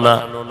বানানো না।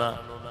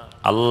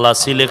 আল্লাহ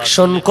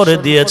সিলেকশন করে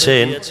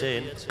দিয়েছেন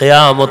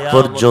কিয়ামত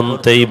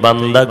পর্যন্ত এই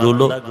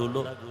বান্দাগুলো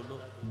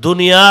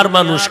দুনিয়ার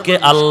মানুষকে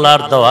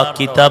আল্লাহর দেওয়া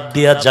কিতাব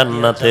দিয়া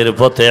জান্নাতের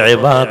পথে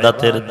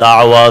ইবাদতের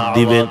দাওয়াত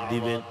দিবেন।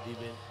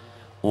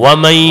 ওয়া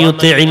মান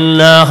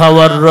ইউতি'িল্লাহা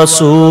ওয়ার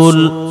রাসূল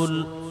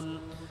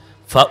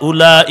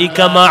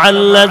ফাউলাইকা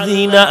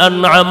মা'আল্লাযীনা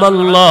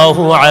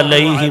আন'আমাল্লাহু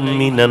আলাইহিম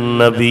মিনান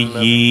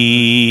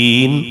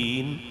নাবিয়্যিন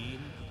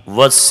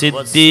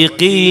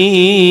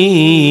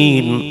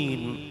ওয়াস-সিদ্দীকীন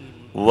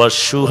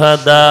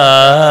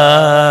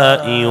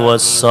ওয়াশ-শুহাদা'i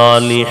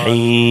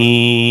ওয়াস-সালিহিন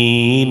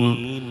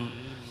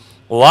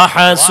ওয়া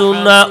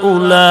হাসুনা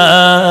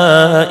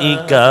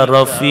উলাইকা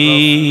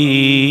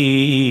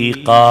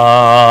রফিকা।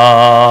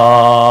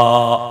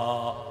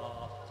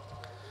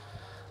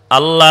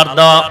 আল্লাহর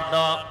দেওয়া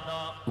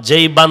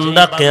যেই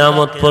বান্দা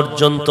কিয়ামত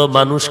পর্যন্ত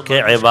মানুষকে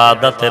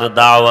ইবাদতের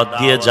দাওয়াত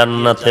দিয়ে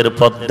জান্নাতের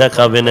পথ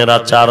দেখাবেন, এরা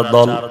চার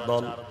দল।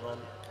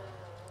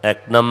 এক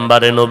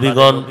নম্বরে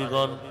নবীগণ,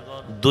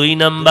 দুই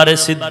নম্বরে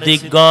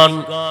সিদ্দিকগণ,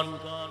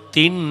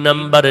 তিন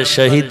নম্বরে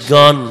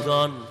শহীদগণ,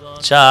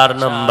 চার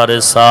নম্বরে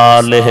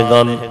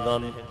সালেহগণ।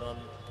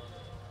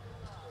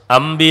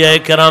 আম্বিয়া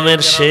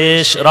কেরামের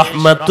শেষ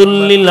রাহমাতুল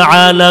লিল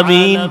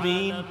আলামিন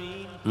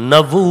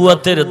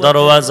নবুয়তের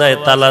দরওয়াজায়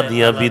তালা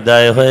দিয়া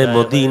বিদায় হয়ে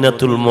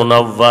মদিনাতুল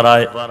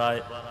মুনাওয়ারায়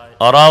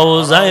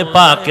রওজায়ে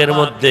পাকের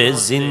মধ্যে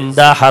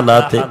জিন্দা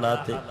হালাতে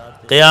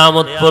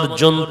কিয়ামত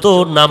পর্যন্ত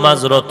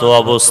নামাজরত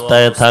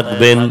অবস্থায়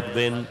থাকবেন।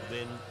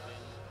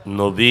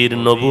 নবীর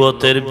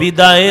নবুয়তের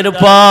বিদায়ের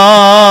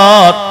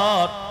পর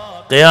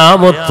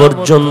কিয়ামত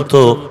পর্যন্ত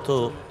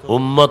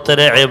উম্মতের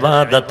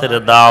ইবাদতের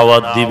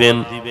দাওয়াত দিবেন,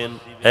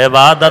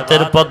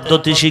 ইবাদতের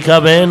পদ্ধতি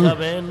শিখাবেন,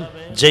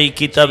 যেই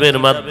কিতাবের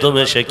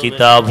মাধ্যমে সে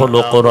কিতাব হলো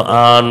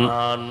কোরআন।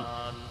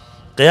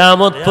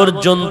 কিয়ামত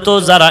পর্যন্ত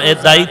যারা এই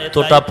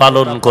দায়িত্বটা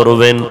পালন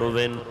করবেন,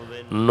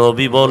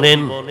 নবী বলেন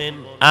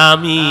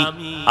আমি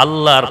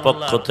আল্লাহর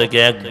পক্ষ থেকে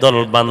একদল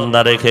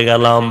বান্দা রেখে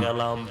গেলাম।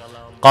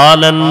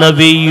 قال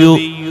النبي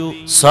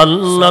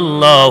صلى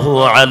الله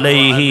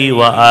عليه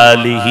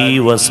وآله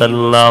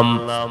وسلم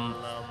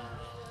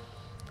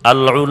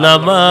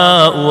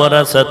العلماء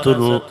ورثة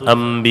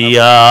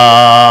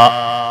الأنبياء।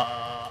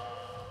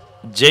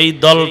 যেই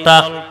দলটা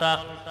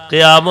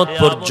কিয়ামত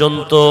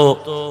পর্যন্ত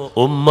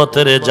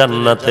উম্মতের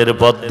জান্নাতের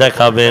পথ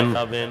দেখাবেন,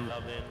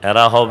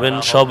 এরা হবেন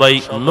সবাই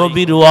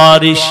নবীর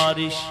ওয়ারিস,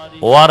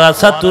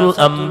 ওয়ারাসাতুল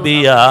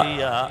আম্বিয়া,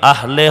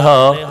 আহলে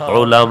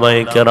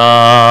উলামায়ে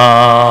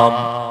কেরাম।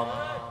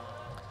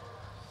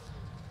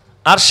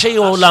 আর সেই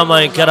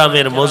উলামায়ে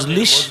কেরামের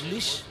মজলিস,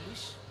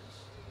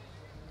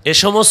 এ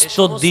সমস্ত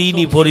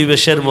দ্বীনি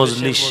পরিবেশের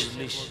মজলিস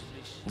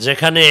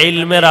যেখানে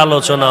ইলমের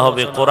আলোচনা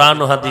হবে, কোরআন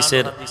ও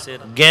হাদিসের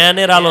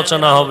জ্ঞানের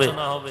আলোচনা হবে,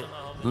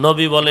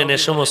 নবী বলেন এ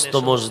সমস্ত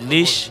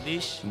মজলিস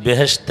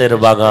বেহেশতের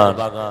বাগান।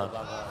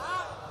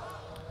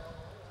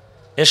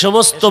 এ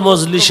সমস্ত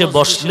মজলিসে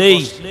বসলেই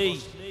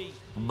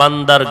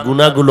বান্দার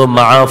গুনাহগুলো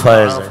মাফ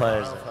হয়ে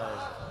যায়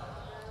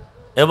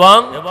এবং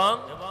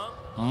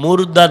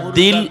মুর্দা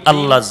দিল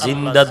আল্লাহ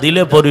জিন্দা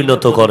দিলে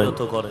পরিণত করেন।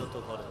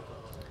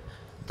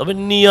 তবে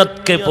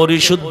নিয়তকে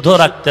পরিশুদ্ধ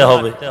রাখতে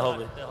হবে।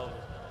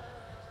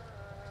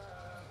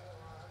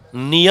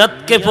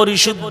 নিয়তকে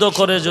পরিশুদ্ধ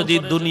করে যদি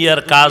দুনিয়ার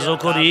কাজও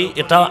করি,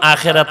 এটাও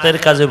আখিরাতের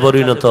কাজে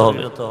পরিণত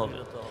হবে।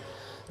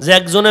 যে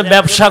একজনে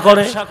ব্যবসা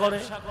করে,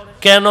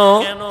 কেন?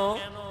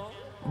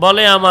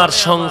 বলে আমার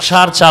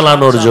সংসার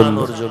চালানোর জন্য।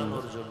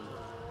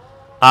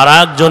 আর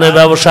একজনে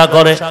ব্যবসা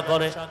করে,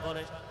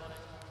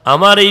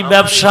 আমার এই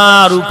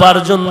ব্যবসার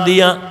উপার্জন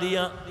দিয়া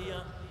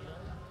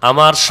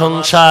আমার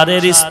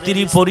সংসারের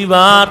স্ত্রী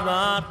পরিবার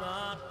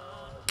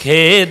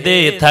খেয়ে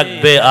দিয়ে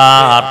থাকবে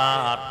আর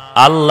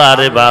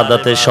আল্লাহর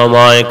ইবাদতে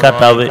সময়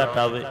কাটাবে।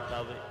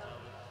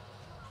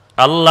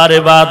 আল্লাহর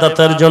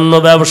ইবাদতের জন্য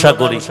ব্যবসা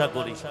করি,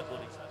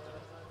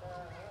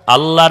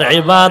 আল্লাহর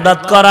ইবাদত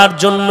করার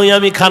জন্যই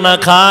আমি খানা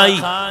খাই।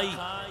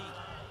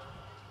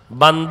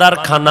 বান্দার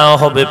খানাও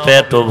হবে,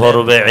 পেটও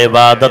ভরবে,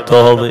 ইবাদতও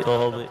হবে।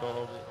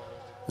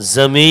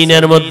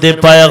 জমিনের মধ্যে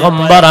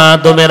পয়গম্বর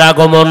আদমের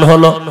আগমন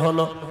হলো।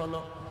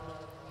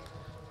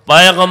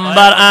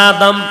 পয়গম্বর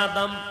আদম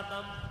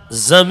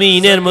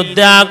জমিনের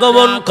মধ্যে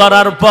আগমন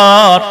করার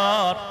পর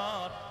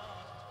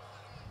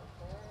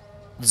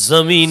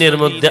জমিনের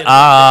মধ্যে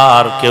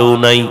আর কেউ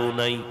নাই।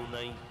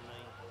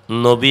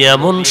 নবী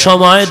এমন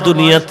সময়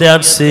দুনিয়াতে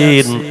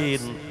আসছেন,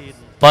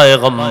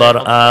 পয়গম্বর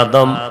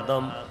আদম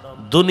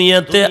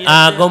দুনিয়াতে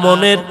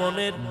আগমনের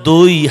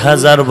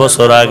 2000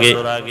 বছর আগে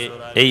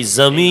এই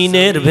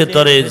জমিনের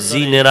ভেতরে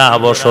জিনেরা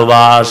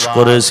বসবাস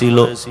করেছিল।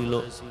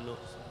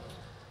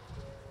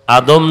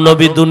 আদম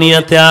নবী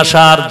দুনিয়াতে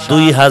আসার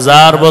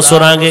 2000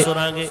 বছর আগে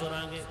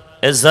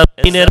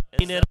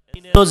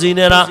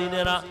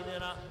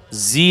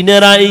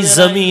জিনেরা এই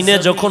জমিনে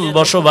যখন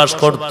বসবাস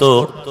করত,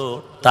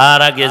 তার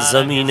আগে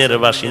জমিনের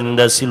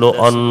বাসিন্দা ছিল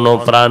অন্য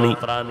প্রাণী।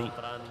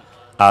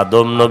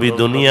 আদম নবী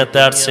দুনিয়াতে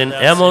আসছেন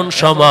এমন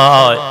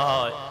সময়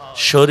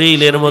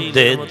শরীরের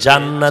মধ্যে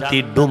জান্নাতি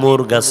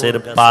ডুমুর গাছের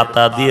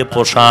পাতা দিয়ে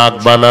পোশাক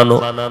বানানো।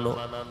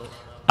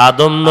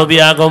 আদম নবী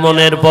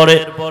আগমনের পরে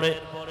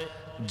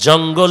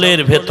জঙ্গলের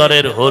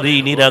ভেতরের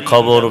হরিণীরা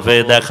খবর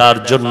পেয়ে দেখার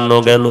জন্য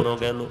গেল।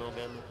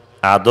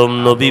 আদম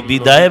নবী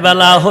বিদায়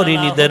বেলা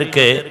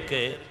হরিণীদেরকে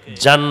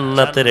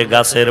জান্নাতের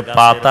গাছের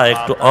পাতা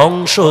একটু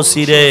অংশ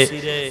ছিঁড়ে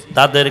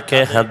তাদেরকে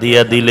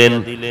হাদিয়া দিলেন।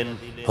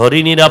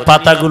 হরিণীরা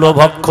পাতাগুলো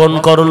ভক্ষণ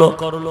করলো,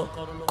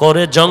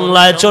 করে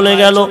জঙ্গলায় চলে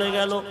গেল।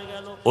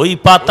 ওই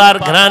পাতার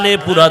ঘ্রাণে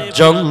পুরা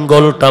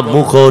জঙ্গলটা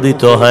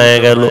মুখরিত হয়ে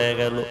গেল।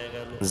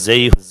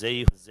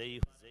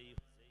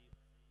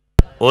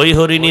 ওই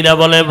হরিণীরা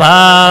বলে,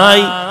 ভাই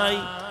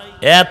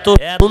এত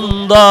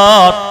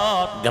সুন্দর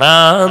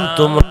ঘ্রাণ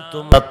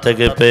তোমরা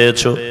থেকে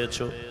পেয়েছো?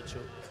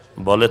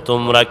 বলে,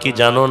 তোমরা কি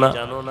জানো না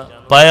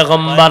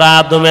পয়গম্বর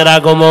আদমের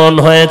আগমন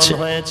হয়েছে?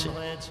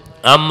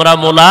 আমরা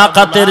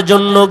মোলাকাতের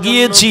জন্য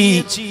গিয়েছি,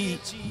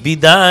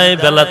 বিদায়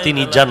বেলা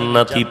তিনি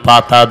জান্নাতি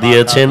পাতা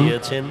দিয়েছেন।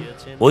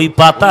 ওই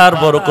পাতার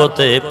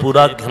বরকতে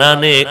পুরা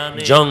ঘ্রাণে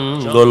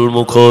জঙ্গল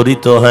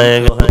মুখরিত হয়ে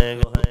গেল।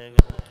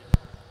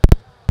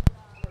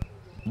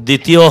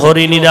 দ্বিতীয়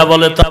হরিণীরা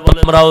বলে, তো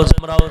আমরাও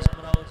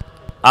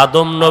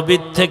আদম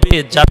নবীর থেকে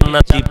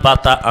জান্নাতি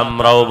পাতা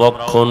আমরাও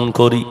ভক্ষণ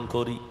করি।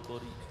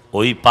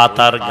 ওই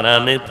পাতার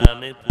ঘ্রাণে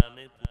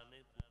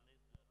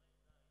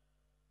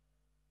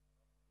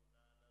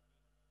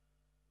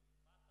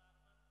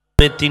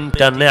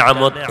তিনটা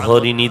নেয়ামত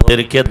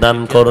হরিণীদেরকে দান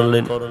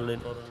করলেন।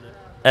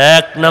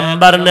 এক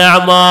নাম্বার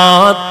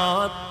নেয়ামত,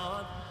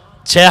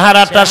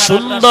 চেহারাটা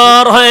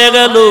সুন্দর হয়ে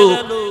গেল।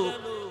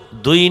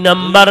 দুই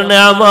নাম্বার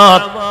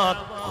নেয়ামত,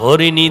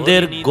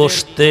 হরিণীদের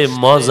গোশতে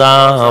মজা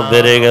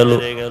বেড়ে গেল।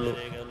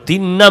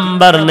 তিন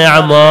নাম্বার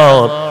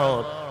নেয়ামত,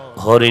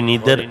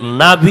 হরিণীদের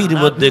নাভির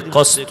মধ্যে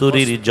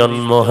কস্তুরীর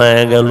জন্ম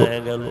হয়ে গেল।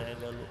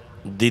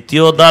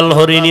 দ্বিতীয় দল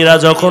হরিণীরা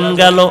যখন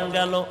গেল,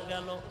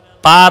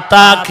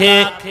 পাতা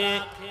খেয়ে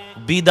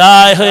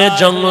বিদায় হয়ে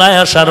জংলায়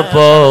আসার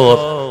পর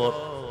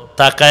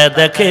তাকায়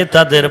দেখে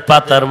তাদের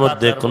পাতার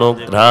মধ্যে কোনো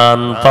ঘ্রাণ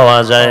পাওয়া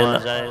যায় না।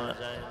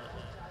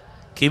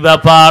 কি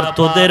ব্যাপার,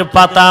 তোদের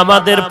পাতা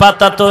আমাদের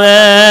পাতা তো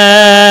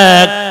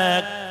এক,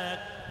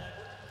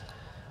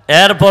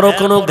 এরপরও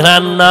কোনো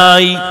ঘ্রাণ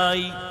নাই।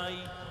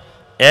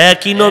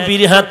 একই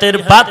নবীর হাতের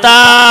পাতা,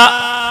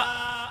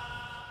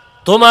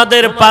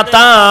 তোমাদের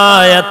পাতা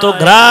এত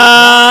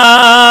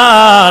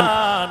ঘ্রাণ,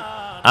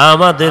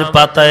 আমাদের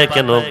পাতায়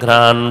কেন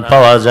ঘ্রাণ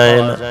পাওয়া যায়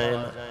না?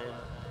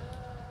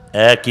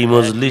 একই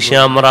মজলিসে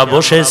আমরা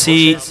বসেছি,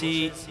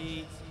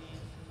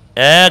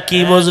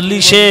 একই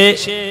মজলিসে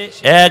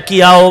একই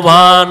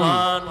আহ্বান,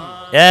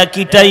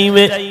 একই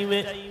টাইমে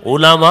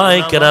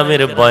উলামায়ে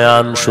কেরামের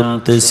বয়ান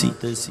শুনতেছি,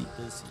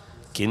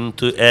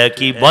 কিন্তু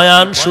একই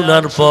বয়ান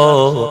শোনার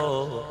পর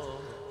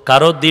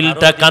কারো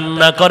দিলটা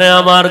কান্না করে,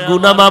 আমার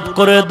গুনাহ মাফ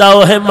করে দাও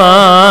হে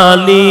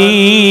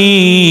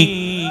মালিক।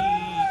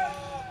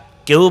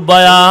 কেউ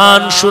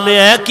বয়ান শুনে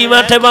একই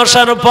মাঠে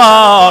বসার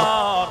পর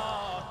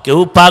কেউ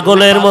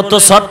পাগলের মতো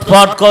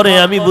ছটফট করে,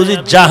 আমি বুঝি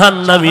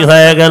জাহান্নামী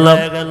হয়ে গেলাম,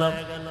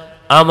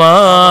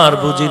 আমার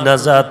বুঝি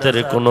নাজাতের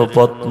কোনো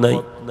পথ নাই।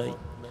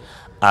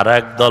 আর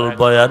একদল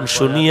বয়ান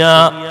শুনিয়া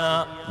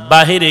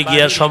বাহিরে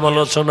গিয়া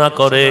সমালোচনা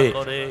করে,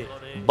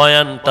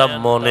 বয়ানটা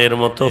মনের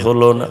মতো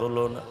হলো না।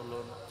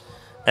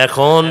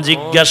 এখন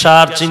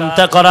জিজ্ঞাসার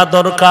চিন্তা করা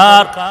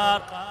দরকার,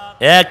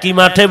 একই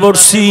মাঠে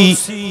বসছি,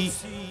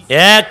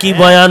 একই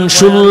বয়ান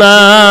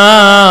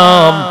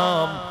শুনলাম,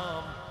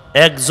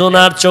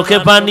 একজনার চোখে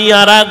পানি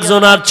আর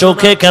একজনার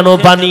চোখে কেন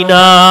পানি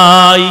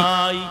নাই?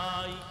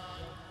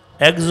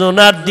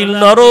 একজনার দিল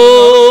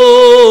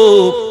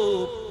নরম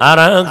আর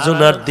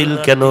একজনার দিল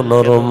কেন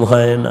নরম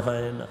হয় না?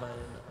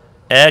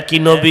 একই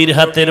নবীর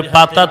হাতের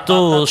পাতা তো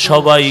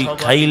সবাই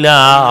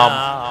খাইলাম,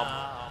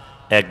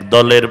 এক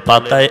দলের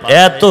পাতায়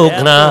এত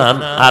ঘ্রাণ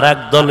আর এক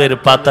দলের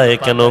পাতায়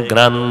কেন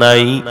ঘ্রাণ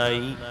নাই?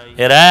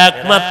 এর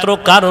একমাত্র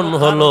কারণ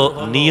হলো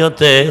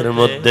নিয়তের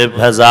মধ্যে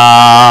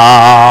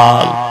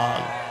ভেজাল।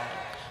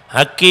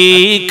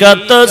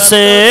 हकीकत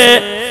से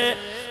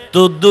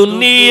तो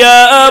दुनिया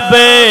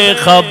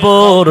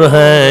बेखबर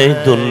है,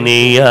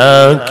 दुनिया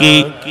की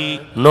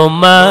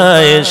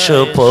नुमाइश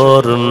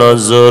पर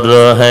नजर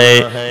है।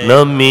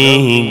 नमी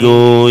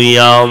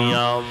गोयाम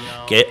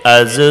के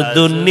अज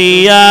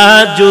दुनिया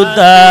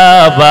जुदा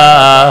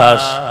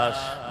बाश,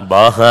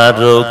 बाहर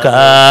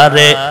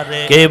कारे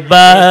के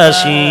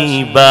बाशी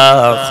बा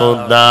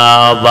खुदा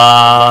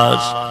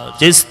बाश।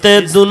 जिसते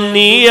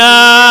दुनिया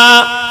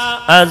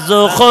از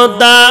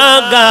خدا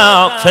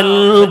غافل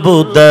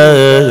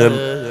بودن،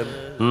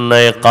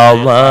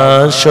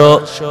 نقماش و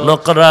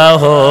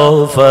نقره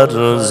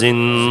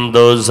فرزند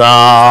و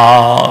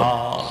زار।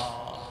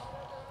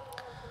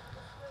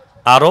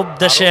 আরব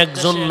দেশে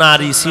একজন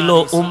নারী ছিল,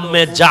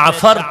 উম্মে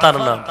জাফর তার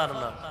নাম,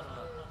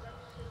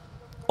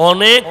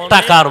 অনেক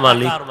টাকার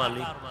মালিক।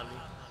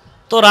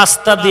 তো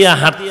রাস্তা দিয়ে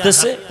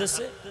হাঁটতেছে,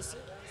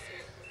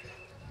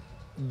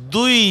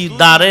 দুই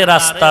দাঁড়ে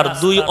রাস্তার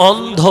দুই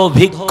অন্ধ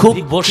ভিক্ষুক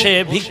বসে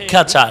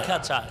ভিক্ষা চায়।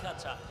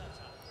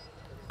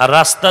 আর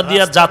রাস্তা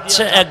দিয়ে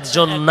যাচ্ছে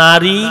একজন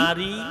নারী,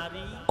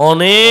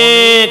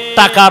 অনেক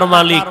টাকার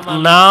মালিক,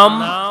 নাম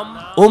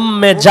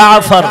উম্মে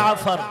জাফর।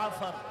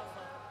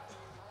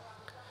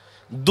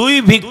 দুই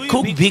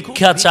ভিক্ষুক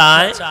ভিক্ষা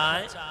চায়,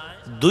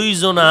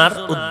 দুইজনার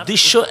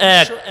উদ্দেশ্য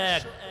এক,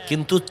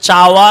 কিন্তু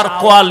চাওয়ার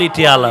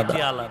কোয়ালিটি আলাদা।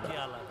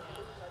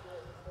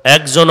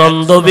 একজন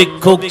অন্ধ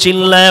ভিক্ষুক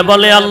চিল্লায়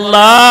বলে,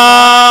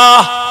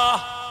 আল্লাহ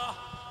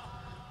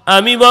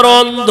আমি বড়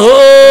অন্ধ,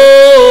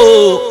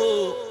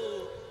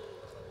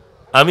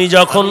 আমি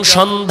যখন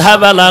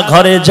সন্ধ্যাবেলা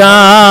ঘরে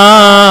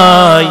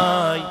যাই,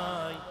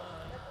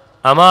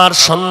 আমার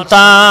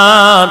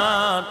সন্তান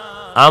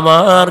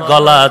আমার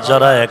গলা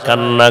জড়ায়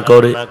কান্না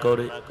করে,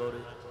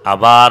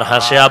 আবার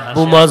হাসে,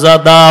 আব্বু মজা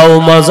দাও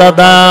মজা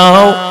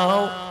দাও।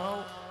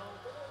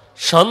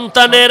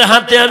 সন্তানের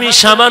হাতে আমি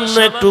সামান্য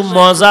একটু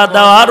মজা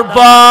দেওয়ার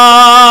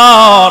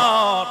পর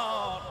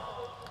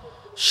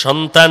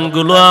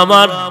সন্তানগুলো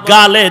আমার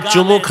গালে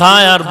চুমু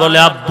খায় আর বলে,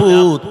 আব্বু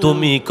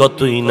তুমি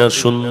কতই না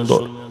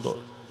সুন্দর।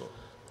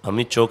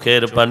 আমি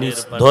চোখের পানি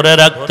ধরে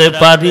রাখতে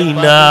পারি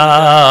না।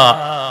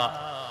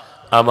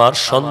 আমার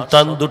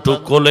সন্তান দুটো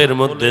কোলের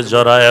মধ্যে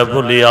জড়ায়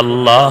বলি,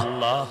 আল্লাহ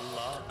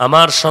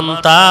আমার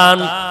সন্তান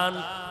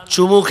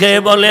চুমু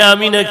খেয়ে বলে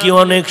আমি নাকি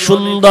অনেক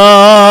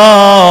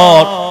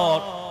সুন্দর,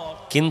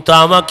 কিন্তু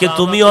আমাকে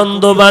তুমি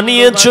অন্ধ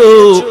বানিয়েছো,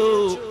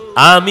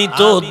 আমি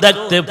তো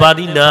দেখতে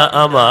পারি না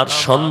আমার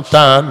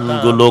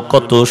সন্তানগুলো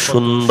কত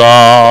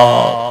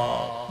সুন্দর।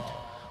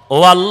 ও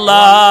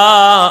আল্লাহ,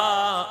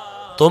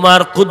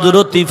 তোমার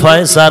কুদরতি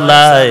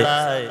ফয়সালায়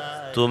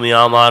তুমি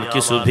আমার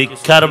কিছু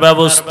ভিক্ষার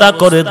ব্যবস্থা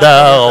করে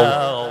দাও,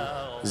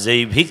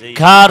 যেই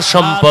ভিক্ষার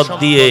সম্পদ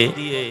দিয়ে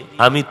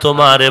আমি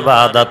তোমার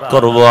ইবাদত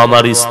করব,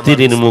 আমার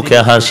স্ত্রীর মুখে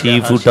হাসি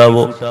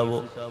ফুটাবো।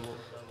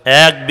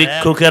 এক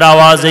ভিক্ষুকের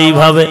আওয়াজ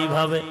এইভাবে,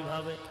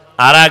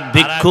 আর এক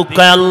ভিক্ষুক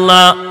কয়,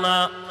 আল্লাহ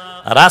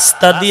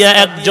রাস্তা দিয়ে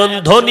একজন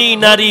ধনী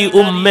নারী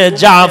উম্মে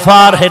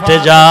জাফর হেঁটে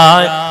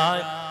যায়,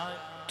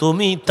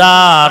 তুমি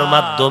তার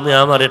মাধ্যমে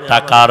আমারে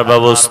টাকার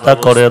ব্যবস্থা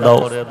করে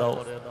দাও।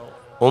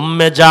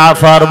 উম্মে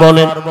জাফর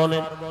বলেন,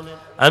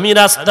 আমি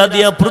রাস্তা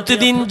দিয়ে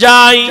প্রতিদিন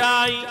যাই,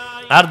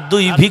 আর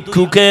দুই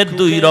ভিক্ষুকের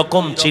দুই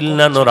রকম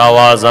চিল্লানোর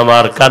আওয়াজ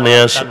আমার কানে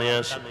আসে।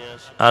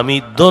 আমি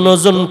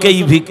দুজনকেই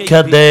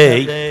ভিক্ষা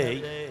দেই।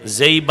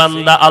 যেই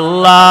বান্দা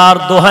আল্লাহর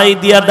দোহাই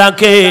দিয়া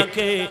ডাকে,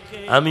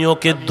 আমি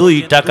ওকে 2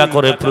 টাকা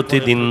করে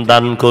প্রতিদিন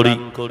দান করি।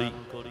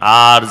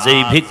 আর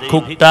যেই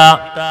ভিক্ষুকটা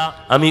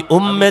আমি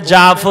উম্মে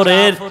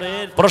জাফরের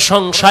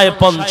প্রশংসায়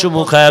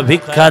পঞ্চমুখায়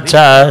ভিক্ষা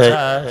চায়,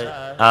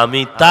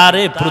 আমি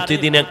তারে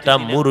প্রতিদিন একটা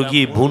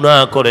মুরগি ভুনা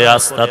করে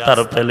আস্তা তার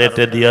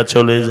প্লেটে দিয়া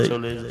চলে যাই।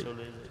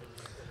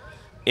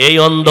 এই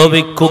অন্ধ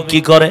ভিক্ষুক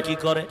কি করে?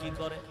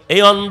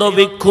 এই অন্ধ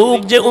ভিক্ষুক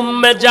যে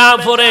উম্মে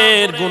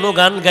জাফরের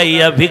গুণগান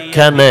গাইয়া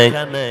ভিক্ষা নেয়,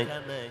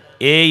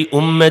 এই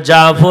উম্মে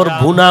জাফর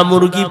ভুনা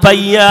মুরগি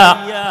পাইয়া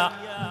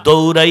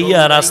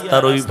দৌড়াইয়া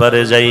রাস্তার ওই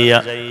পারে যাইয়া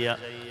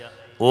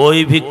ওই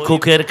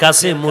ভিক্ষুকের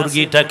কাছে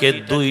মুরগিটাকে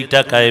 2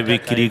 টাকায়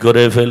বিক্রি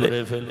করে ফেলে।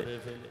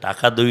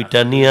 টাকা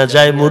 2টা নিয়ে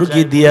যায়,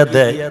 মুরগি দিয়া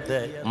দেয়।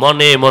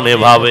 মনে মনে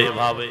ভাবে,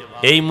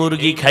 এই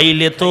মুরগি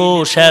খাইলে তো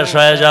শেষ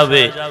হয়ে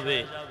যাবে,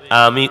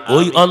 আমি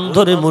ওই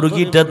অন্ধরে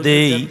মুরগিটা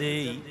দেই,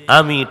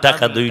 আমি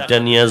টাকা 2টা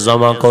নিয়ে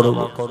জমা করব।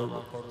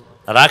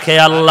 রাখে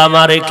আল্লাহ,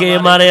 মারে কে?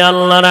 মারে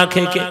আল্লাহ,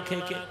 রাখে কে?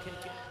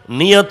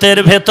 নিয়তের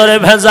ভেতরে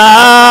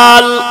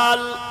ভেজাল।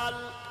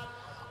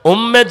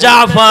 উম্মে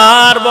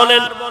জাফর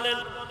বলেন,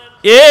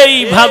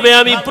 এইভাবে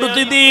আমি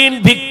প্রতিদিন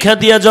ভিক্ষা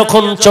দিয়া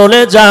যখন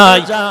চলে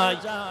যাই,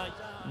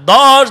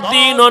 10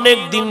 দিন অনেক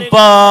দিন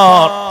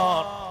পর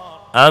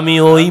আমি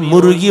ওই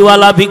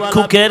মুরগিওয়ালা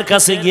ভিক্ষুকের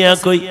কাছে গিয়া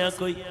কই,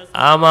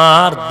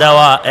 আমার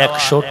দেওয়া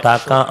 100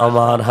 টাকা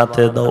আমার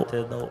হাতে দাও।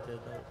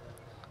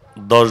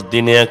 10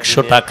 দিনে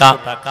 100 টাকা।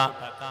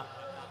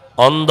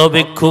 অন্ধ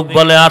ভিক্ষুক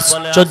বলে,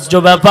 আশ্চর্য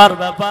ব্যাপার,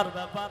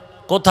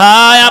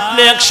 কোথায়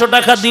আপনি 100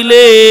 টাকা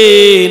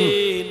দিলেন?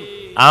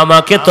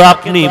 আমাকে তো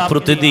আপনি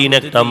প্রতিদিন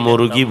একটা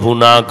মুরগি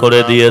ভুনা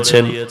করে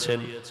দিয়েছেন,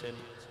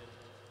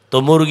 তো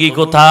মুরগি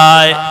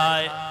কোথায়?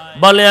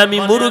 বলে, আমি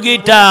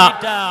মুরগিটা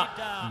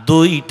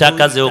 2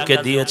 টাকা যে ওকে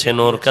দিয়েছেন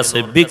ওর কাছে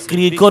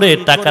বিক্রি করে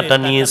টাকাটা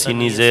নিয়েছি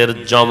নিজের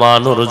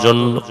জমানোর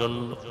জন্য।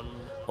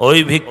 ওই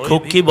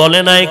ভিক্ষুক কি বলে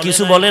নাই?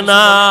 কিছু বলে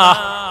না,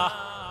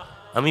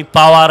 আমি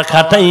পাওয়ার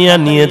খাটাইয়া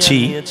নিয়েছি।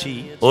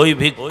 ওই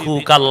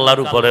ভিক্ষুক আল্লাহর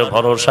উপরে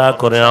ভরসা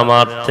করে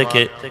আমার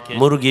থেকে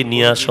মুরগি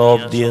নিয়ে সব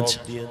দিয়েছে।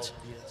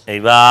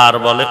 এইবার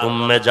বলে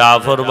উম্মে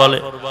জাফর বলে,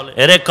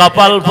 এরে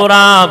কপাল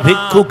পোড়া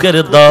ভিক্ষুকের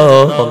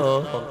দল,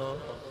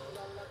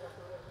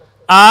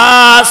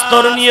 আজ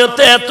তোর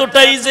নিয়তে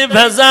এতটাই যে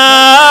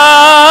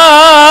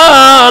ভেজাল,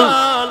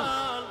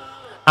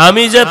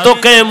 আমি যে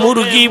তোকে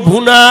মুরগি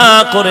ভুনা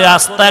করে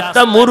আস্তা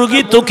একটা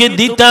মুরগি তোকে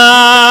দিতাম,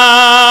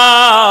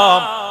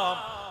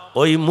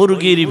 ওই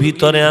মুরগির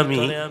ভিতরে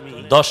আমি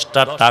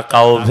 10টা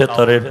টাকাও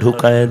ভেতরে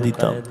ঢুকায়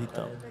দিতাম।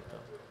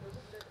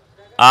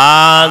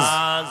 আজ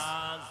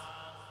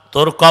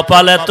তোর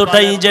কপাল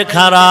এতটাই যে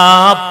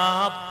খারাপ,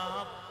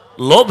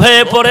 লোভে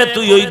পড়ে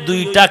তুই ওই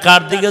 2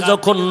 টাকার দিকে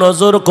যখন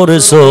নজর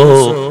করেছো,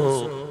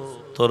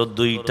 তোর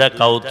 2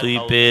 টাকাও তুই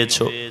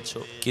পেয়েছো।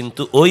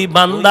 কিন্তু ওই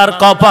বান্দার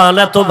কপাল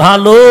এত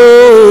ভালো,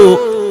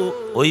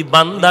 ওই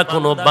বান্দা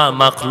কোনো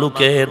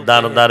মাখলুকের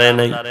দাঁড়ে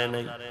নেই,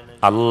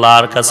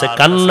 আল্লাহর কাছে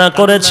কান্না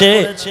করেছে।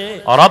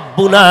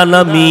 রব্বুল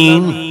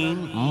আলামিন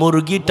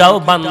মুরগিটাও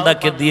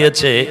বান্দাকে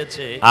দিয়েছে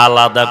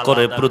আলাদা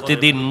করে,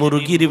 প্রতিদিন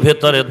মুরগির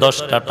ভেতরে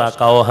 10টা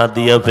টাকাও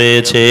হাদিয়া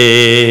পেয়েছে।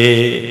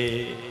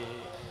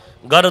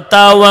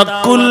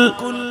 গরতাওয়াক্কুল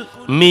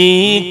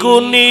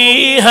মিকুনি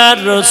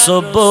হর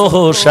সুবহ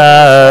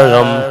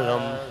শাম,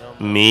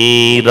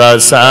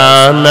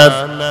 মিরাসানাত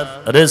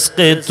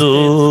রিজকে তু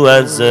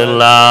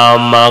আজলা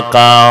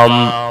মাকাম,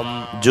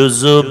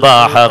 জুজবা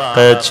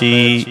হকচি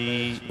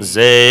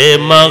জে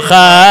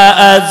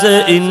মখাজ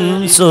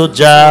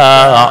ইনসুজা,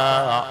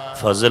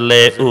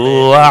 ফজলে উ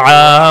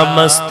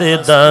আমস্তে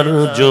দর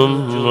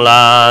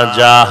জুমলা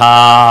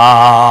জাহা।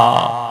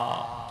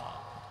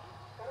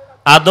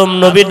 আদম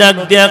নবী ডাক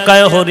দিয়া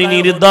কয়,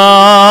 হরিণীর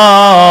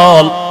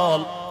দল,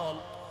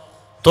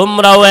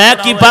 তোমরাও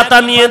একই পাতা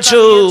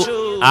নিয়েছো,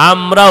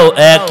 আমরাও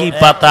একই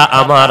পাতা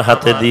আমার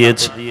হাতে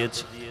দিয়েছি।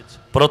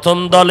 প্রথম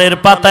দলের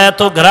পাতা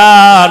এত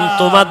ঘ্রাণ,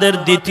 তোমাদের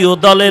দ্বিতীয়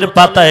দলের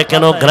পাতায়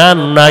কেন ঘ্রাণ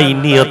নাই?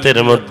 নিয়তের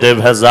মধ্যে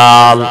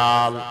ভেজাল।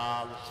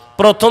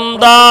 প্রথম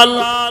দল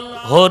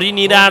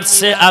হরিণীরা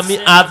আসছে আমি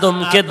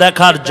আদমকে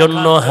দেখার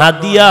জন্য,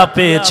 হাদিয়া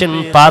পেয়েছেন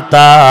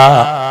পাতা,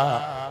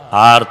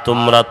 আর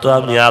তোমরা তো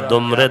আমি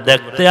আদমরে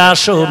দেখতে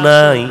আসো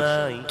নাই,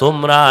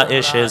 তোমরা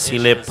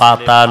এসেছিলে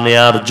পাতা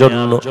নেয়ার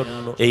জন্য।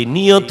 এই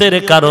নিয়তের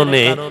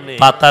কারণে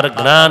পাতার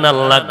ঘ্রাণ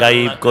আল্লাহ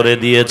গায়েব করে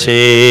দিয়েছে।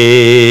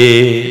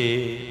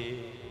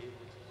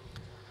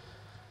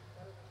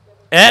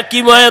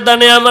 একই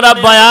ময়দানে আমরা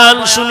বয়ান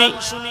শুনি,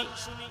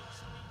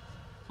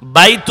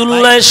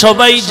 বাইতুল্লাহ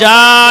সবাই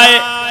যায়,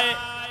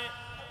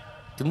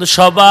 কিন্তু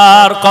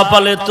সবার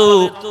কপালে তো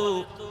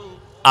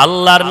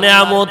আল্লাহর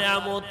নেয়ামত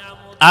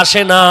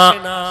আসে না।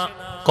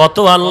 কত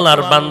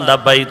আল্লাহর বান্দা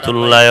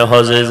বাইতুল্লাহ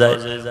হজে যায়,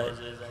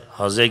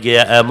 হজে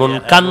গিয়ে এমন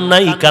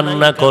কান্নাই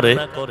কান্না করে,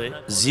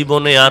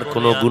 জীবনে আর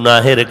কোনো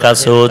গুনাহের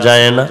কাছেও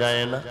যায় না।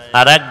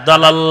 আর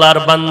একদল আল্লাহর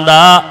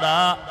বান্দা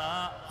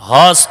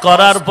হজ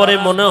করার পরে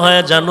মনে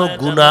হয় যেন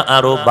গুনাহ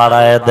আরো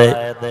বাড়ায় দেয়।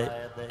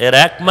 এর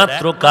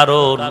একমাত্র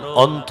কারণ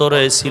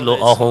অন্তরে ছিল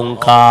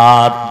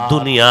অহংকার,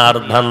 দুনিয়ার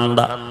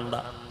ধান্দা।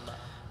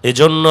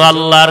 এজন্য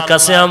আল্লাহর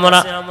কাছে আমরা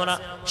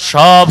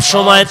সব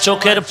সময়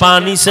চোখের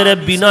পানি ছেড়ে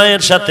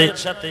বিনয়ের সাথে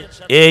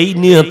এই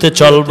নিয়তে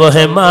চলবো,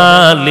 হে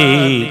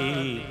মালিক,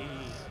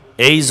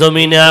 এই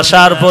জমিনে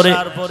আসার পরে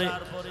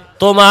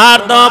তোমার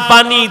দেওয়া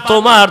পানি,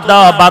 তোমার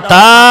দেওয়া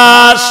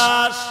বাতাস,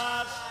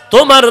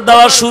 তোমার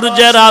দেওয়া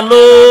সূর্যের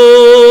আলো,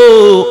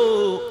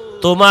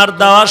 তোমার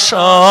দেওয়া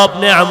সব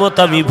নেয়ামত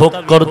আমি ভোগ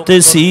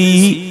করতেছি,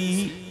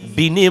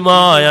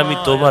 বিনিময় আমি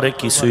তোমারে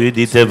কিছুই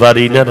দিতে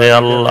পারি না রে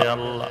আল্লাহ।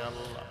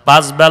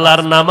 পাঁচ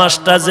বেলার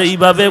নামাজটা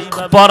যেইভাবে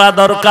পড়া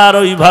দরকার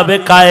ওইভাবে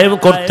কায়েম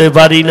করতে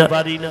পারি না,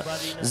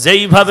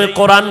 যেইভাবে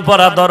কোরআন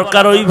পড়া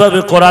দরকার ওইভাবে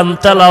কোরআন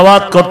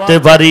তেলাওয়াত করতে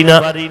পারি না,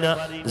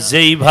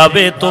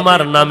 যেইভাবে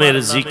তোমার নামের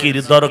জিকির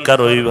দরকার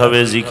ওইভাবে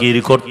জিকির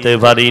করতে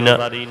পারি না।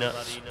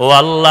 ও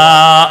আল্লাহ,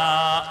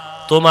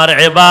 তোমার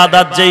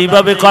ইবাদত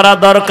যেইভাবে করা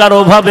দরকার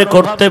ওভাবে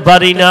করতে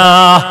পারি না।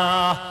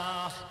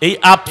 এই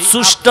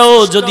আফসোসটাও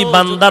যদি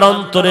বান্দার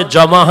অন্তরে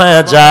জমা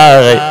হয়ে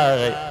যায়,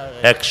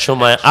 এক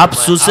সময়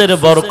আফসোসের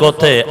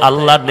বরকতে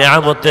আল্লাহ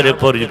নেয়ামতের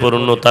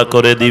পরিপূর্ণতা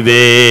করে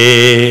দিবে।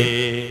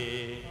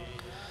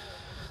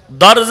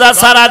 দরজা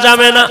ছাড়া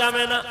যাবে না,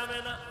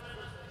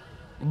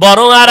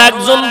 বরং আর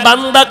একজন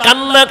বান্দা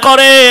কান্না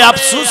করে,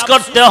 আফসোস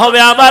করতে হবে,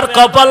 আমার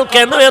কপাল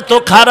কেন এত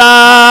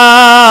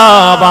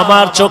খারাপ,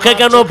 আমার চোখে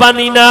কেন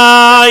পানি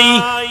নাই।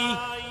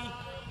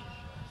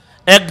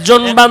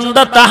 একজন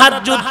বান্দা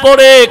তাহাজ্জুদ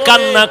পড়ে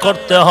কান্না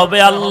করতে হবে,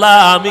 আল্লাহ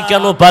আমি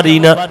কেন পারি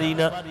না।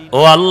 ও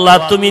আল্লাহ,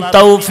 তুমি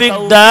তৌফিক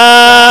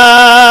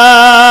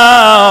দাও,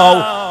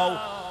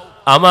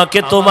 আমাকে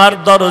তোমার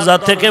দরজা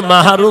থেকে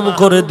মাহরুম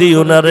করে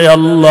দিও না রে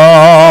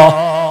আল্লাহ।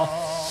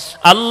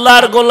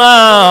 আল্লাহর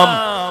গোলাম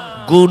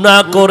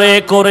গুনাহ করে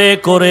করে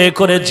করে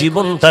করে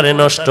জীবনটারে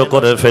নষ্ট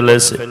করে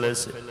ফেলেছে।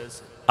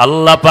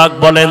 আল্লাহ পাক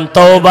বলেন,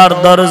 তওবার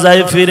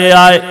দরজায় ফিরে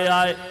আয়।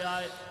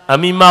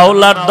 আমি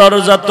মাওলার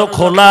দরজা তো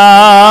খোলা,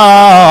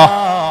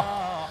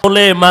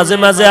 বলে মাঝে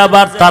মাঝে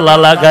আবার তালা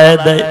লাগায়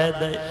দেয়,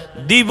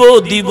 দিব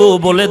দিব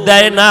বলে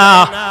দেয় না,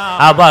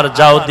 আবার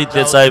যাও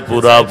দিতে চাই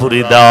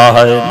পুরাপুরি দেওয়া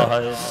হয় না।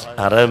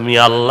 আর আমি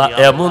আল্লাহ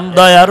এমন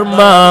দয়ার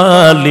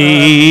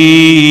মালিক,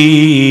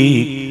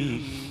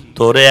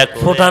 তোরে এক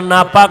ফোঁটা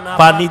নাপাক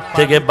পানির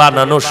থেকে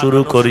বানানো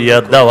শুরু করিয়া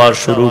দেওয়া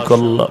শুরু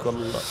করলাম।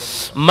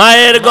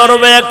 মায়ের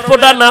গর্ভে এক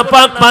ফোঁটা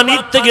নাপাক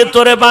পানির থেকে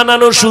তোরে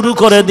বানানো শুরু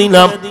করে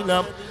দিলাম।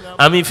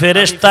 আমি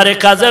ফেরেশতারে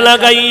কাজে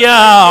লাগাইয়া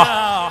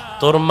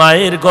তোর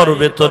মায়ের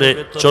গর্ভে তোরে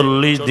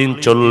 40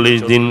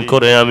 দিন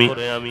করে আমি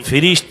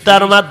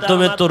ফেরেশতার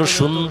মাধ্যমে তোর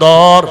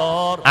সুন্দর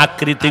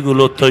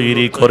আকৃতিগুলো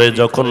তৈরি করে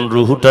যখন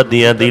রূহটা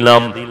দিয়া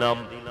দিলাম,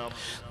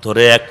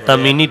 তোরে একটা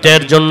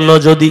মিনিটের জন্য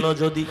যদি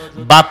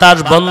বাতাস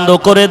বন্ধ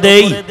করে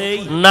দেই,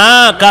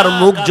 নাক আর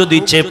মুখ যদি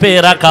চেপে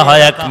রাখা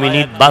হয় 1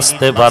 মিনিট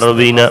বাঁচতে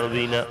পারবি না।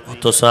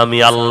 অথচ আমি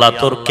আল্লাহ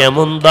তোর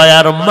কেমন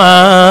দয়ার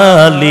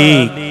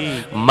মালিক।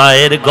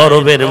 মায়ের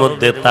গর্ভের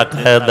মধ্যে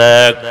তাকায়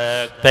দেখ,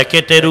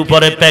 প্যাকেটের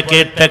উপরে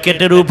প্যাকেট,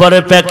 প্যাকেটের উপরে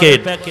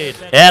প্যাকেট,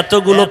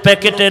 এতগুলো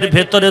প্যাকেটের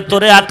ভেতরে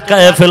তোরে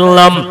আটকায়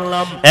ফেললাম,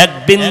 এক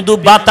বিন্দু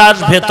বাতাস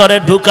ভেতরে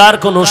ঢুকার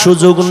কোনো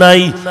সুযোগ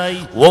নাই।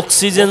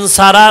 অক্সিজেন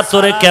ছাড়া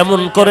তোরে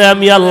কেমন করে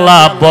আমি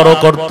আল্লাহ বড়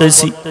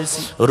করতেছি।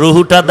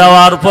 রুহুটা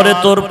দেওয়ার পরে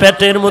তোর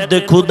পেটের মধ্যে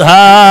ক্ষুধা,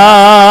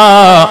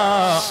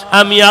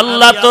 আমি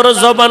আল্লাহ তোর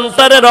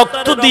জবানটারে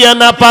রক্ত দিয়া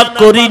নাপাক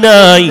করি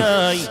নাই।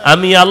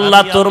 আমি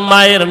আল্লাহ তোর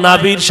মায়ের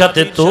নাভির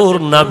সাথে তোর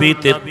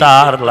নাভিতে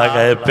তার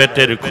লাগায়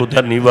পেটের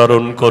ক্ষুধা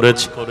নিবারণ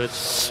করেছি।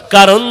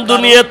 কারণ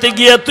দুনিয়াতে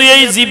গিয়ে তুই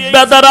এই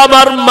জিহ্বা দ্বারা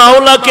আমার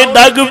মাওলাকে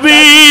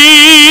ডাকবি,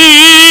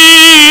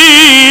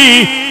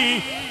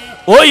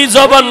 ওই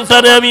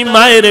জবানটারে আমি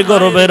মায়ের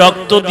গর্ভে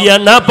রক্ত দিয়া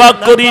নাপাক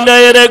করি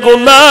নাই রে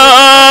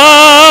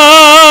গোলাম।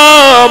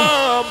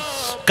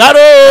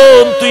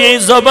 কারণ তুই এই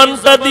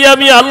জবানটা দিয়ে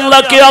আমি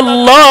আল্লাহকে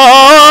আল্লাহ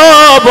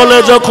বলে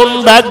যখন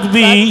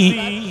ডাকবি,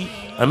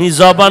 আমি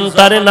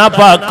জবানটারে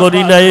নাপাক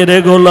করি নাই রে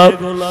গোলাম।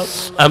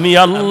 আমি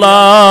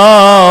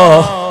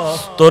আল্লাহ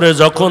তোরে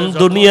যখন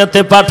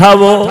দুনিয়াতে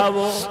পাঠাবো,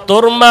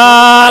 তোর মা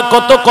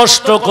কত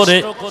কষ্ট করে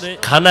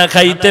খানা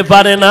খাইতে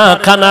পারে না,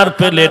 খানার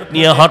প্লেট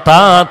নিয়ে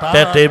হঠাৎ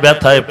পেটে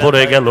ব্যথায়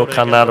পড়ে গেল,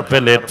 খানার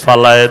প্লেট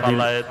ফালায়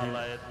দিল।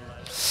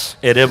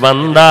 এরে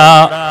বান্দা,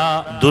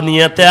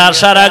 দুনিয়াতে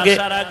আসার আগে,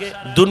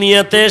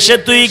 দুনিয়াতে এসে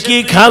তুই কি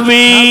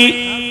খাবি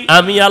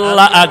আমি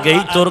আল্লাহ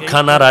আগেই তোর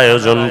খানার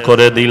আয়োজন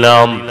করে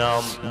দিলাম।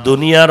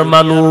 দুনিয়ার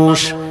মানুষ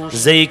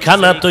যেই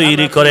খানা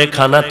তৈরি করে,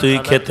 খানা তুই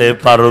খেতে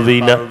পারবি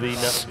না।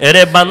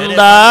 এরে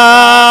বান্দা,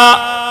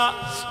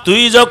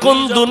 তুই যখন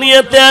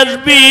দুনিয়াতে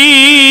আসবি,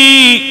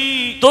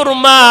 তোর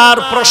মার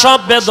প্রসব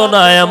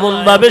বেদনা এমন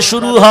ভাবে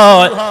শুরু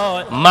হয়,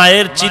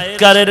 মায়ের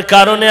চিৎকারের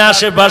কারণে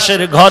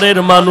আশেপাশের ঘরের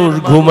মানুষ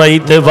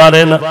ঘুমাইতে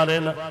পারে না,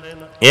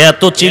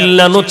 এত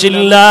চিল্লানো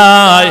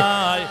চিল্লায়।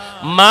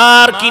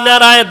 মার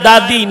কিনারায়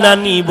দাদি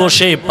নানি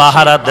বসে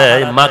পাহারা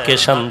দেয়, মাকে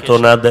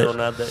সান্ত্বনা দেয়।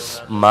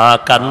 মা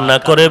কান্না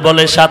করে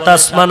বলে, সাত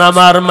আসমান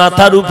আমার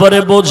মাথার উপরে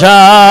বোঝা।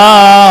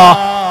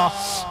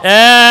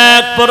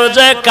 এক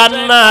পর্যায়ে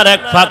কান্নার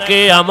এক ফাঁকে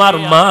আমার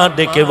মা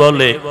ডেকে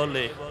বলে,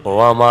 ও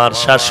আমার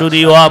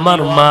শাশুড়ি, ও আমার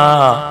মা,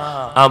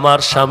 আমার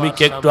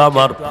স্বামীকে একটু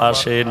আমার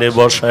পাশে এনে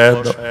বসায়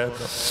দাও।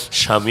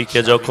 স্বামীকে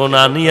যখন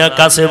আনিয়া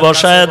কাছে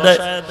বসায় দেয়,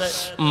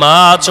 মা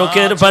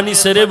চোখের পানি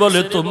ছেড়ে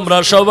বলে, তোমরা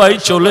সবাই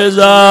চলে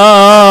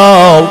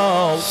যাও,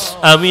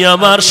 আমি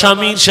আমার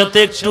স্বামীর সাথে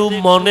একটু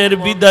মনের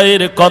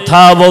বিদায়ের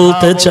কথা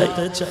বলতে চাই।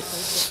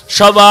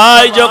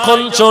 সবাই যখন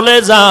চলে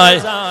যায়,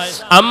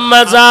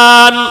 আম্মা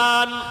জান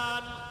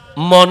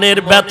মনের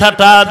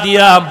ব্যথাটা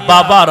দিয়া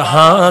বাবার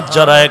হাত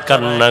জড়ায়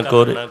কান্না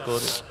করে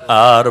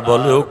আর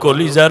বলে, ও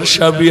কলিজার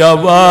স্বামী,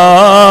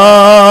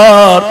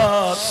 আবার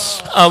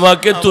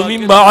আমাকে তুমি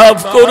মাফ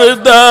করে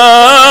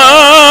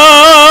দাও।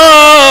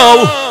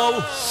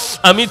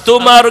 আমি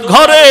তোমার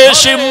ঘরে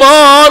এসে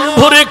মন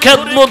ভরে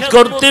খেদমত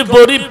করতে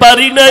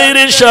পারি নাই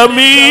রে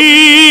স্বামী।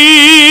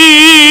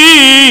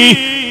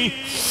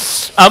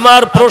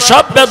 আমার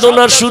প্রসব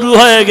বেদনা শুরু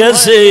হয়ে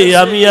গেছে,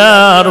 আমি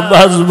আর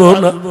বাঁচবো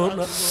না।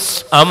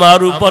 আমার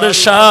উপরে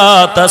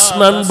সাত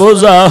আসমান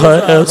বোঝা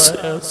হয়ে আছে,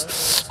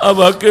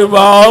 আমাকে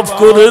মাফ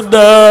করে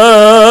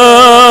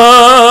দাও।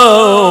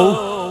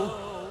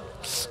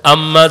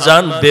 আম্মা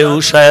জান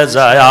বেহুশ হয়ে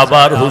যায়,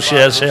 আবার হুশে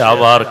আসে,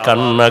 আবার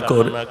কান্না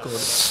করে।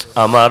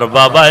 আমার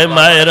বাবাই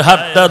মায়ের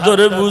হাতটা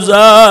ধরে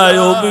বুঝায়,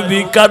 ও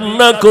বিবি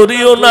কান্না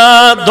করিও না,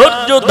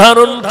 ধৈর্য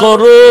ধারণ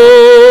করো,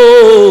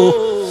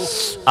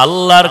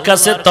 আল্লাহর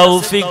কাছে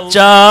তৌফিক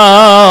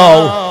চাও।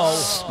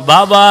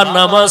 বাবা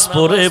নামাজ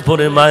পড়ে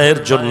পড়ে মায়ের